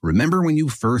ride. Remember when you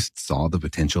first saw the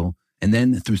potential? And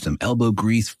then through some elbow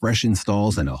grease, fresh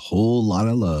installs, and a whole lot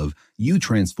of love, you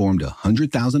transformed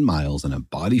 100,000 miles and a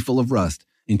body full of rust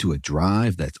into a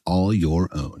drive that's all your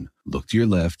own. Look to your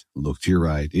left, look to your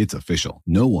right. It's official.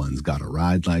 No one's got a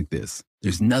ride like this.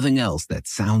 There's nothing else that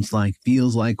sounds like,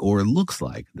 feels like, or looks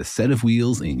like the set of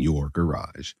wheels in your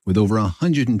garage. With over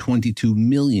 122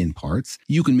 million parts,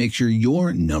 you can make sure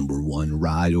your number one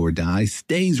ride or die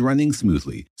stays running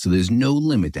smoothly, so there's no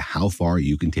limit to how far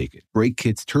you can take it. Brake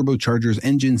kits, turbochargers,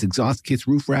 engines, exhaust kits,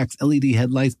 roof racks, LED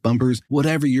headlights, bumpers,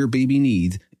 whatever your baby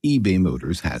needs, eBay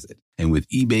Motors has it. And with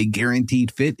eBay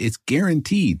Guaranteed Fit, it's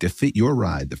guaranteed to fit your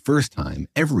ride the first time,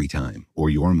 every time,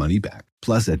 or your money back.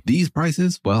 Plus, at these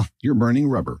prices, well, you're burning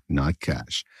rubber, not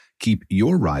cash. Keep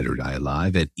your ride or die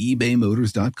alive at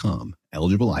ebaymotors.com.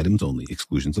 Eligible items only.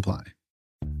 Exclusions apply.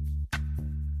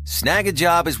 Snag a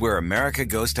Job is where America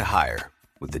goes to hire,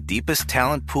 with the deepest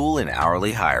talent pool in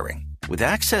hourly hiring. With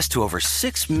access to over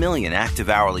 6 million active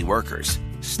hourly workers,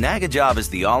 Snag a Job is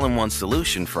the all-in-one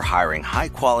solution for hiring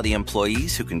high-quality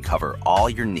employees who can cover all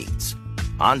your needs.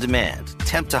 On demand,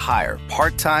 temp to hire,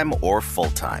 part-time or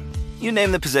full-time. You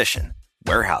name the position.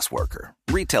 Warehouse worker,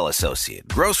 retail associate,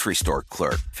 grocery store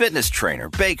clerk, fitness trainer,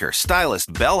 baker,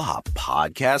 stylist, bellhop,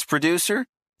 podcast producer.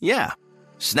 Yeah,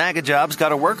 Snag a Job's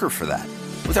got a worker for that.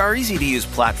 With our easy-to-use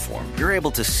platform, you're able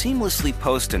to seamlessly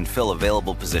post and fill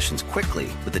available positions quickly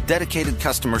with a dedicated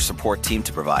customer support team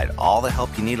to provide all the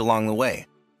help you need along the way.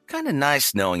 Kind of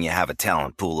nice knowing you have a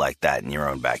talent pool like that in your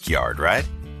own backyard, right?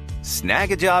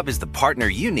 Snag a Job is the partner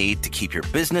you need to keep your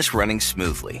business running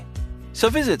smoothly. So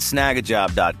visit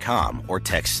snagajob.com or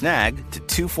text snag to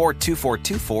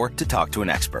 242424 to talk to an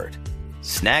expert.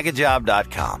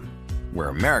 Snagajob.com, where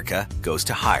America goes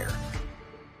to hire.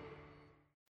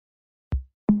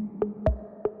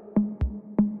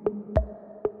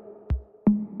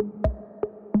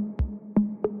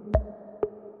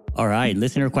 All right,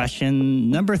 listener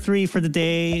question number 3 for the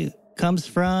day comes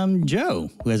from Joe,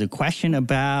 who has a question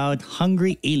about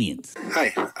hungry aliens.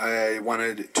 Hi, I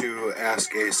wanted to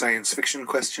ask a science fiction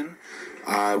question.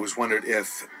 I was wondered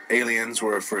if aliens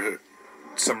were for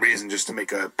some reason just to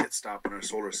make a pit stop in our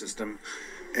solar system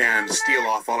and steal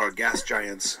off all our gas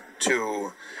giants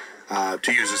to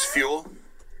use as fuel.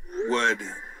 Would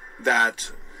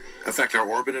that affect our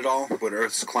orbit at all? Would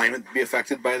Earth's climate be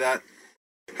affected by that?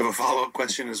 I have a follow-up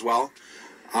question as well.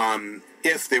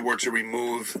 If they were to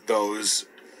remove those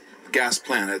gas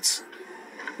planets,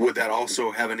 would that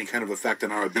also have any kind of effect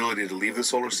on our ability to leave the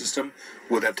solar system?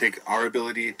 Would that take our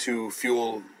ability to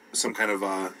fuel some kind of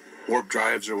warp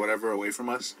drives or whatever away from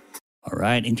us? All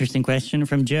right, interesting question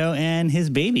from Joe and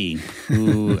his baby,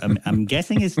 who I'm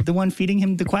guessing is the one feeding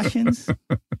him the questions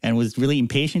and was really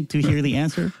impatient to hear the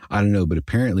answer. I don't know, but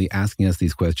apparently asking us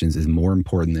these questions is more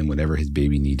important than whatever his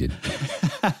baby needed.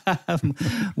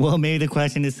 Well, maybe the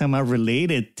question is somehow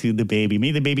related to the baby.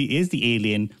 Maybe the baby is the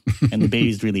alien and the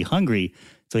baby's really hungry.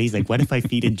 So he's like, what if I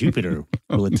feed it Jupiter?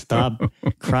 Will it stop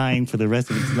crying for the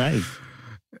rest of its life?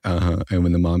 And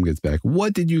when the mom gets back,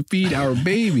 what did you feed our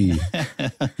baby?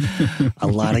 A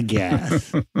lot of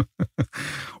gas.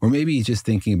 Or maybe he's just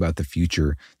thinking about the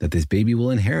future that this baby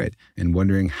will inherit and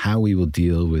wondering how we will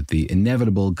deal with the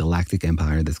inevitable galactic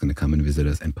empire that's going to come and visit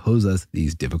us and pose us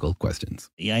these difficult questions.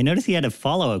 Yeah, I noticed he had a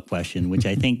follow-up question, which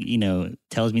I think,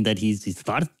 tells me that he's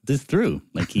thought this through.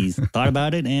 Like he's thought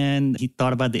about it and he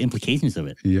thought about the implications of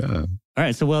it. Yeah. All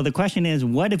right. So, the question is,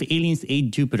 what if aliens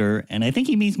ate Jupiter? And I think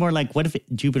he means more like, what if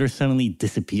Jupiter suddenly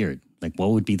disappeared? Like,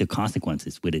 what would be the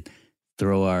consequences? Would it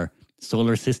throw our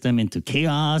solar system into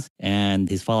chaos? And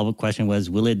his follow-up question was,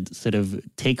 will it sort of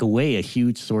take away a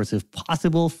huge source of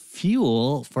possible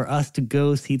fuel for us to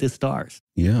go see the stars?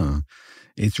 Yeah.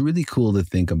 It's really cool to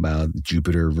think about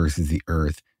Jupiter versus the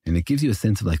Earth. And it gives you a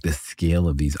sense of like the scale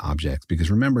of these objects.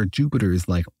 Because remember, Jupiter is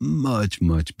like much,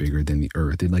 much bigger than the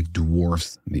Earth. It like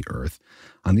dwarfs the Earth.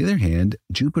 On the other hand,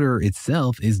 Jupiter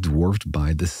itself is dwarfed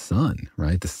by the sun,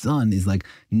 right? The sun is like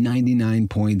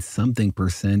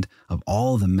 99.something% of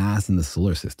all the mass in the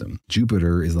solar system.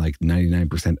 Jupiter is like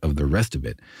 99% of the rest of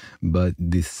it. But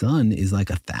the sun is like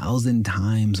 1,000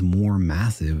 times more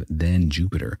massive than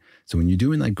Jupiter. So when you're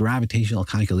doing like gravitational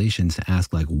calculations to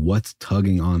ask like what's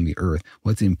tugging on the Earth,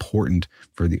 what's important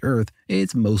for the Earth,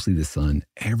 it's mostly the sun.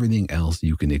 Everything else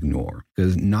you can ignore.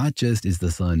 Because not just is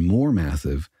the sun more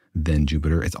massive than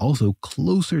Jupiter, it's also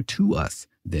closer to us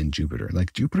than Jupiter.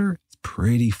 Like Jupiter is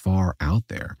pretty far out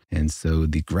there. And so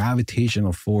the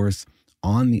gravitational force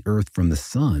on the Earth from the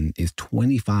sun is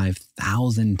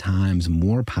 25,000 times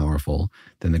more powerful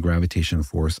than the gravitational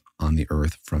force on the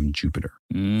Earth from Jupiter.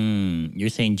 You're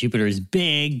saying Jupiter is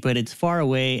big, but it's far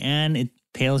away and it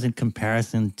pales in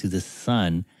comparison to the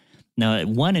sun. Now,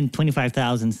 1 in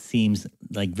 25,000 seems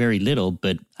like very little,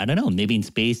 but I don't know, maybe in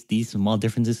space, these small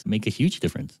differences make a huge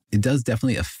difference. It does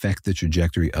definitely affect the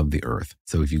trajectory of the Earth.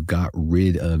 So if you got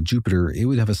rid of Jupiter, it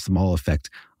would have a small effect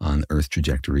on Earth's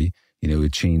trajectory. It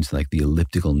would change like the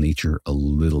elliptical nature a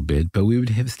little bit, but we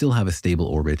would still have a stable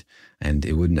orbit and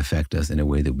it wouldn't affect us in a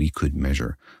way that we could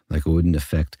measure. Like it wouldn't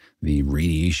affect the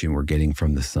radiation we're getting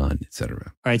from the sun,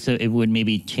 etc. All right, so it would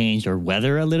maybe change our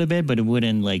weather a little bit, but it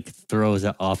wouldn't like throw us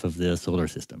off of the solar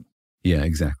system. Yeah,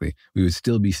 exactly. We would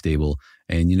still be stable.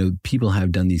 And, people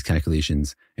have done these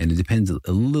calculations and it depends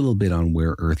a little bit on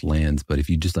where Earth lands. But if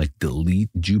you just like delete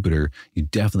Jupiter, you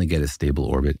definitely get a stable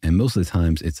orbit. And most of the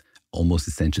times it's almost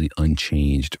essentially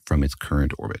unchanged from its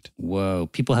current orbit. Whoa.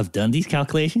 People have done these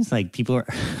calculations? Like people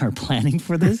are planning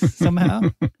for this somehow?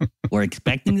 Or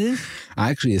expecting this?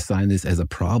 I actually assigned this as a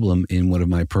problem in one of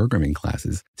my programming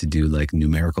classes to do like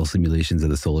numerical simulations of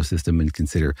the solar system and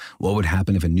consider what would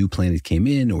happen if a new planet came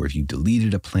in or if you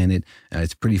deleted a planet.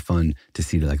 It's pretty fun to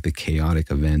see like the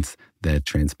chaotic events that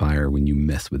transpire when you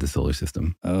mess with the solar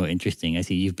system. Oh, interesting. I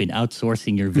see you've been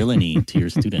outsourcing your villainy to your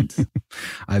students.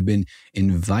 I've been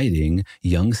inviting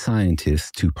young scientists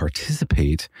to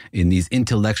participate in these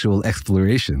intellectual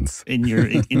explorations. In your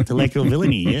intellectual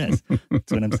villainy, yes.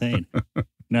 That's what I'm saying.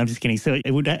 No, I'm just kidding. So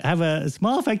it would have a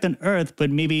small effect on Earth, but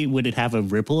maybe would it have a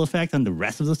ripple effect on the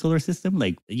rest of the solar system?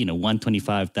 Like,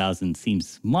 125,000 seems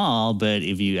small, but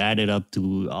if you add it up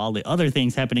to all the other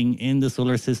things happening in the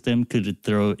solar system, could it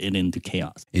throw it into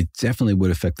chaos? It definitely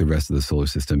would affect the rest of the solar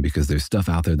system because there's stuff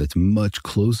out there that's much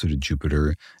closer to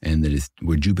Jupiter and that is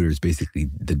where Jupiter is basically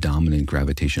the dominant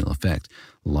gravitational effect,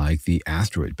 like the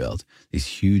asteroid belt, this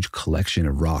huge collection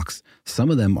of rocks. Some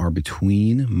of them are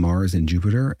between Mars and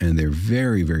Jupiter, and they're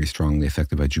very, very strongly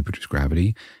affected by Jupiter's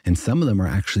gravity. And some of them are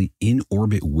actually in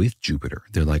orbit with Jupiter.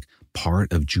 They're like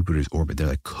part of Jupiter's orbit. They're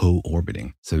like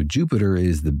co-orbiting. So Jupiter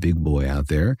is the big boy out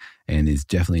there and is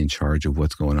definitely in charge of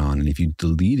what's going on. And if you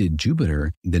deleted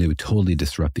Jupiter, then it would totally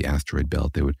disrupt the asteroid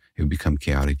belt. It would become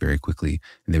chaotic very quickly,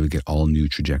 and they would get all new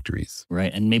trajectories.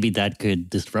 Right. And maybe that could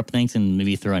disrupt things and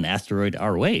maybe throw an asteroid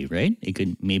our way, right? It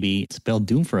could maybe spell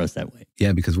doom for us that way.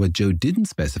 Yeah, because what Joe didn't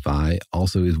specify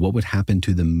also is what would happen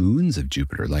to the moons of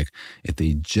Jupiter. Like if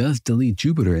they just delete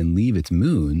Jupiter and leave its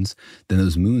moons, then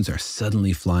those moons are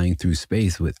suddenly flying through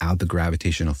space without the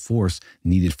gravitational force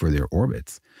needed for their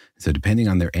orbits. So depending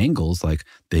on their angles, like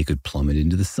they could plummet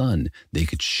into the sun, they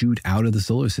could shoot out of the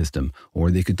solar system,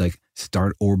 or they could like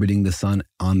start orbiting the sun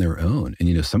on their own.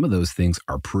 And some of those things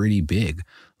are pretty big,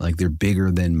 like they're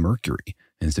bigger than Mercury.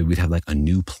 And so we'd have like a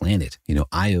new planet.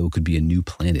 Io could be a new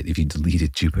planet if you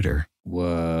deleted Jupiter.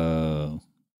 Whoa.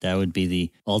 That would be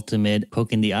the ultimate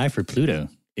poke in the eye for Pluto.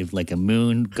 If like a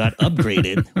moon got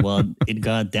upgraded, well, it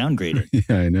got downgraded.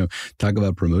 Yeah, I know. Talk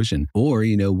about promotion. Or,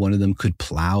 one of them could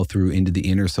plow through into the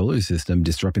inner solar system,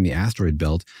 disrupting the asteroid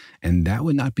belt. And that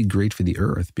would not be great for the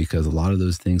Earth because a lot of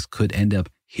those things could end up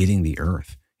hitting the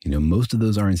Earth. Most of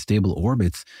those are in stable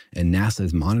orbits, and NASA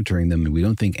is monitoring them, and we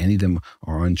don't think any of them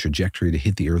are on trajectory to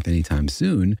hit the Earth anytime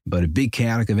soon. But a big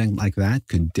chaotic event like that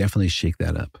could definitely shake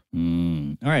that up.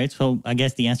 All right. So I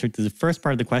guess the answer to the first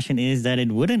part of the question is that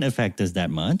it wouldn't affect us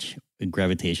that much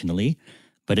gravitationally,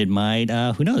 but it might,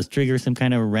 who knows, trigger some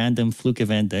kind of random fluke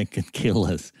event that could kill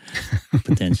us,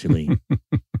 potentially.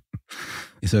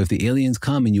 So if the aliens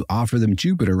come and you offer them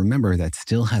Jupiter, remember that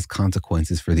still has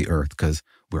consequences for the Earth because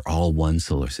we're all one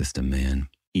solar system, man.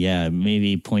 Yeah,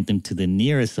 maybe point them to the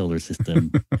nearest solar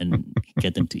system and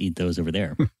get them to eat those over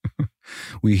there.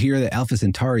 We hear that Alpha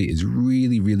Centauri is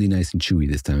really, really nice and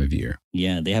chewy this time of year.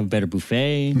 Yeah, they have a better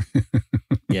buffet.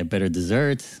 They have better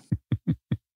desserts.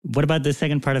 What about the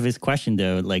second part of his question,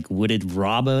 though? Like, would it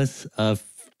rob us of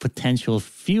potential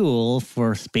fuel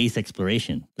for space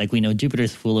exploration? Like, we know Jupiter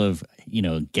is full of,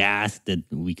 gas that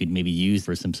we could maybe use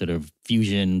for some sort of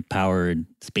fusion-powered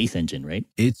space engine, right?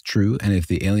 It's true. And if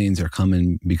the aliens are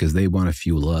coming because they want to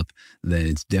fuel up, then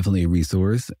it's definitely a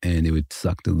resource and it would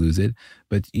suck to lose it.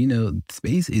 But,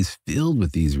 space is filled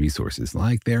with these resources.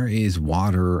 Like there is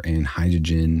water and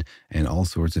hydrogen and all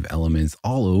sorts of elements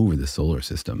all over the solar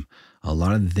system. A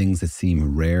lot of the things that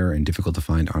seem rare and difficult to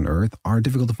find on Earth are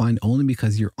difficult to find only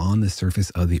because you're on the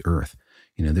surface of the Earth.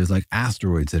 There's like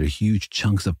asteroids that are huge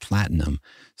chunks of platinum.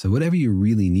 So whatever you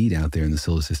really need out there in the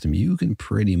solar system, you can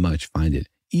pretty much find it,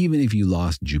 even if you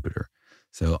lost Jupiter.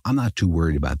 So I'm not too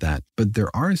worried about that. But there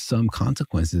are some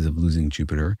consequences of losing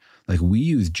Jupiter. Like we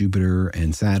use Jupiter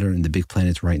and Saturn and the big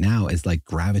planets right now as like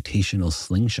gravitational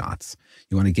slingshots.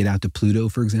 You want to get out to Pluto,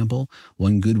 for example?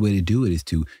 One good way to do it is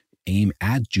to aim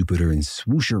at Jupiter and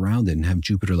swoosh around it and have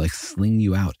Jupiter like sling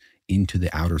you out into the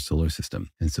outer solar system.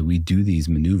 And so we do these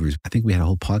maneuvers. I think we had a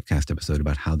whole podcast episode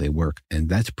about how they work, and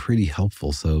that's pretty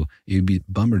helpful. So it would be a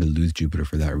bummer to lose Jupiter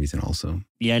for that reason also.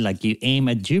 Yeah, like you aim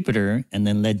at Jupiter and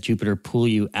then let Jupiter pull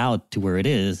you out to where it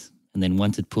is. And then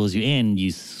once it pulls you in, you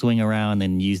swing around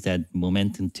and use that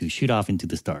momentum to shoot off into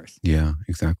the stars. Yeah,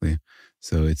 exactly.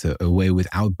 So it's a way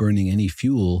without burning any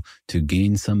fuel to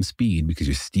gain some speed because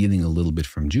you're stealing a little bit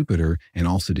from Jupiter and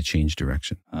also to change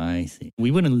direction. I see. We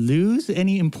wouldn't lose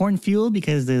any important fuel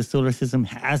because the solar system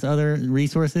has other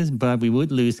resources, but we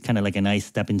would lose kind of like a nice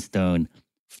stepping stone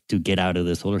to get out of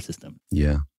the solar system.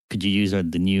 Yeah. Could you use the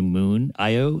new moon,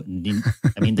 Io? The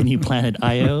new planet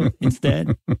Io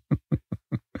instead?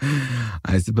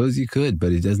 I suppose you could,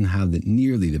 but it doesn't have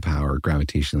nearly the power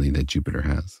gravitationally that Jupiter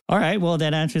has. All right, well,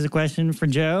 that answers the question for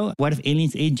Joe. What if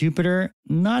aliens ate Jupiter?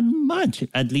 Not much,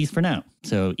 at least for now.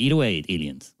 So eat away,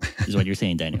 aliens, is what you're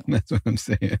saying, Daniel. That's what I'm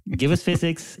saying. Give us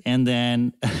physics and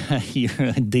then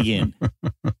dig in.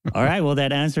 All right, well,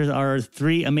 that answers our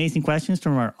 3 amazing questions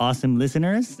from our awesome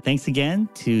listeners. Thanks again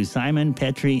to Simon,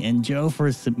 Petri, and Joe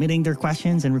for submitting their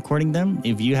questions and recording them.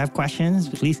 If you have questions,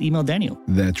 please email Daniel.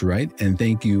 That's right. And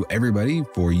thank you, everybody,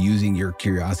 for using your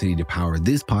curiosity to power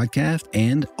this podcast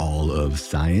and all of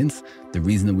science. The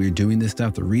reason that we're doing this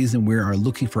stuff, the reason we are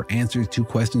looking for answers to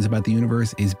questions about the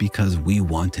universe is because we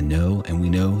want to know, and we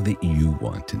know that you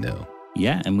want to know.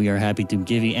 Yeah, and we are happy to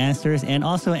give you answers and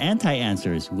also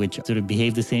anti-answers, which sort of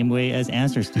behave the same way as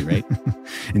answers do, right?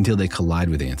 Until they collide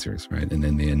with answers, right? And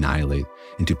then they annihilate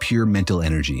into pure mental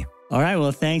energy. All right,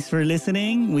 well, thanks for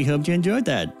listening. We hope you enjoyed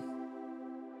that.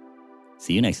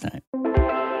 See you next time.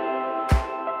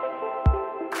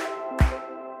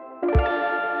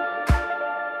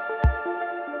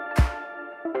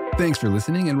 Thanks for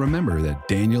listening, and remember that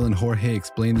Daniel and Jorge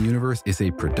Explain the Universe is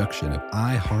a production of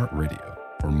iHeartRadio.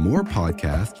 For more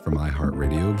podcasts from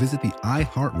iHeartRadio, visit the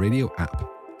iHeartRadio app,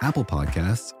 Apple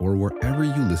Podcasts, or wherever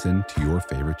you listen to your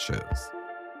favorite shows.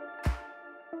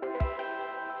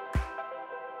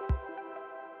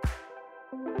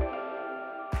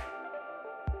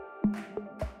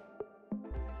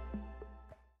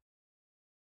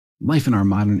 Life in our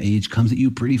modern age comes at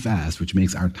you pretty fast, which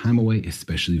makes our time away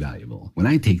especially valuable. When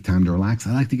I take time to relax,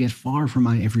 I like to get far from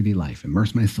my everyday life,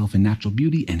 immerse myself in natural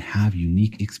beauty, and have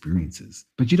unique experiences.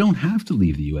 But you don't have to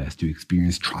leave the U.S. to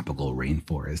experience tropical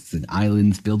rainforests and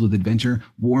islands filled with adventure,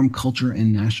 warm culture,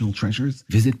 and national treasures.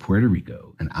 Visit Puerto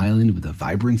Rico, an island with a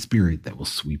vibrant spirit that will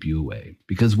sweep you away.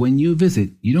 Because when you visit,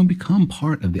 you don't become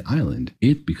part of the island,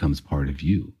 it becomes part of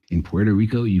you. In Puerto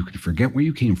Rico, you can forget where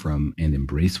you came from and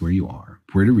embrace where you are.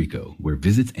 Puerto Rico, where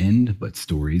visits end, but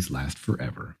stories last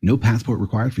forever. No passport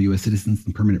required for U.S. citizens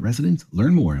and permanent residents.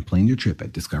 Learn more and plan your trip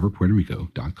at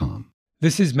discoverpuertorico.com.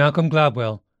 This is Malcolm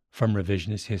Gladwell from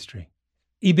Revisionist History.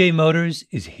 eBay Motors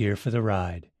is here for the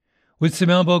ride. With some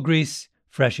elbow grease,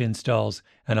 fresh installs,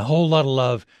 and a whole lot of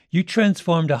love, you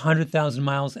transformed 100,000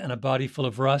 miles and a body full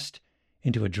of rust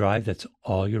into a drive that's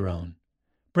all your own.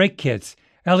 Brake kits,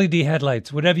 LED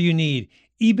headlights, whatever you need,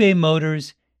 eBay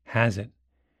Motors has it.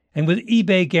 And with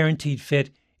eBay Guaranteed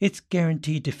Fit, it's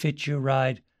guaranteed to fit your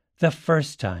ride the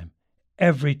first time,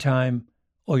 every time,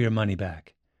 or your money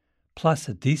back. Plus,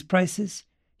 at these prices,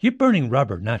 you're burning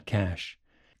rubber, not cash.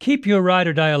 Keep your ride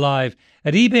or die alive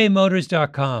at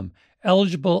ebaymotors.com.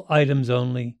 Eligible items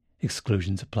only.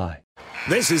 Exclusions apply.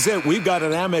 This is it. We've got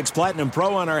an Amex Platinum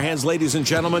Pro on our hands, ladies and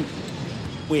gentlemen.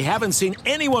 We haven't seen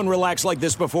anyone relax like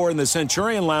this before in the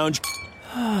Centurion Lounge.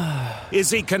 Is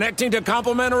he connecting to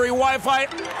complimentary Wi-Fi?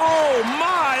 Oh,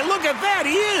 my. Look at that.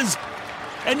 He is.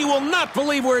 And you will not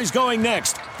believe where he's going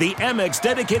next. The Amex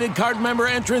dedicated card member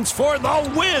entrance for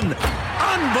the win.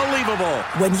 Unbelievable.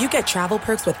 When you get travel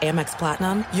perks with Amex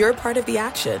Platinum, you're part of the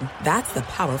action. That's the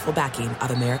powerful backing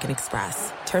of American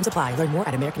Express. Terms apply. Learn more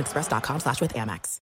at americanexpress.com/withAmex.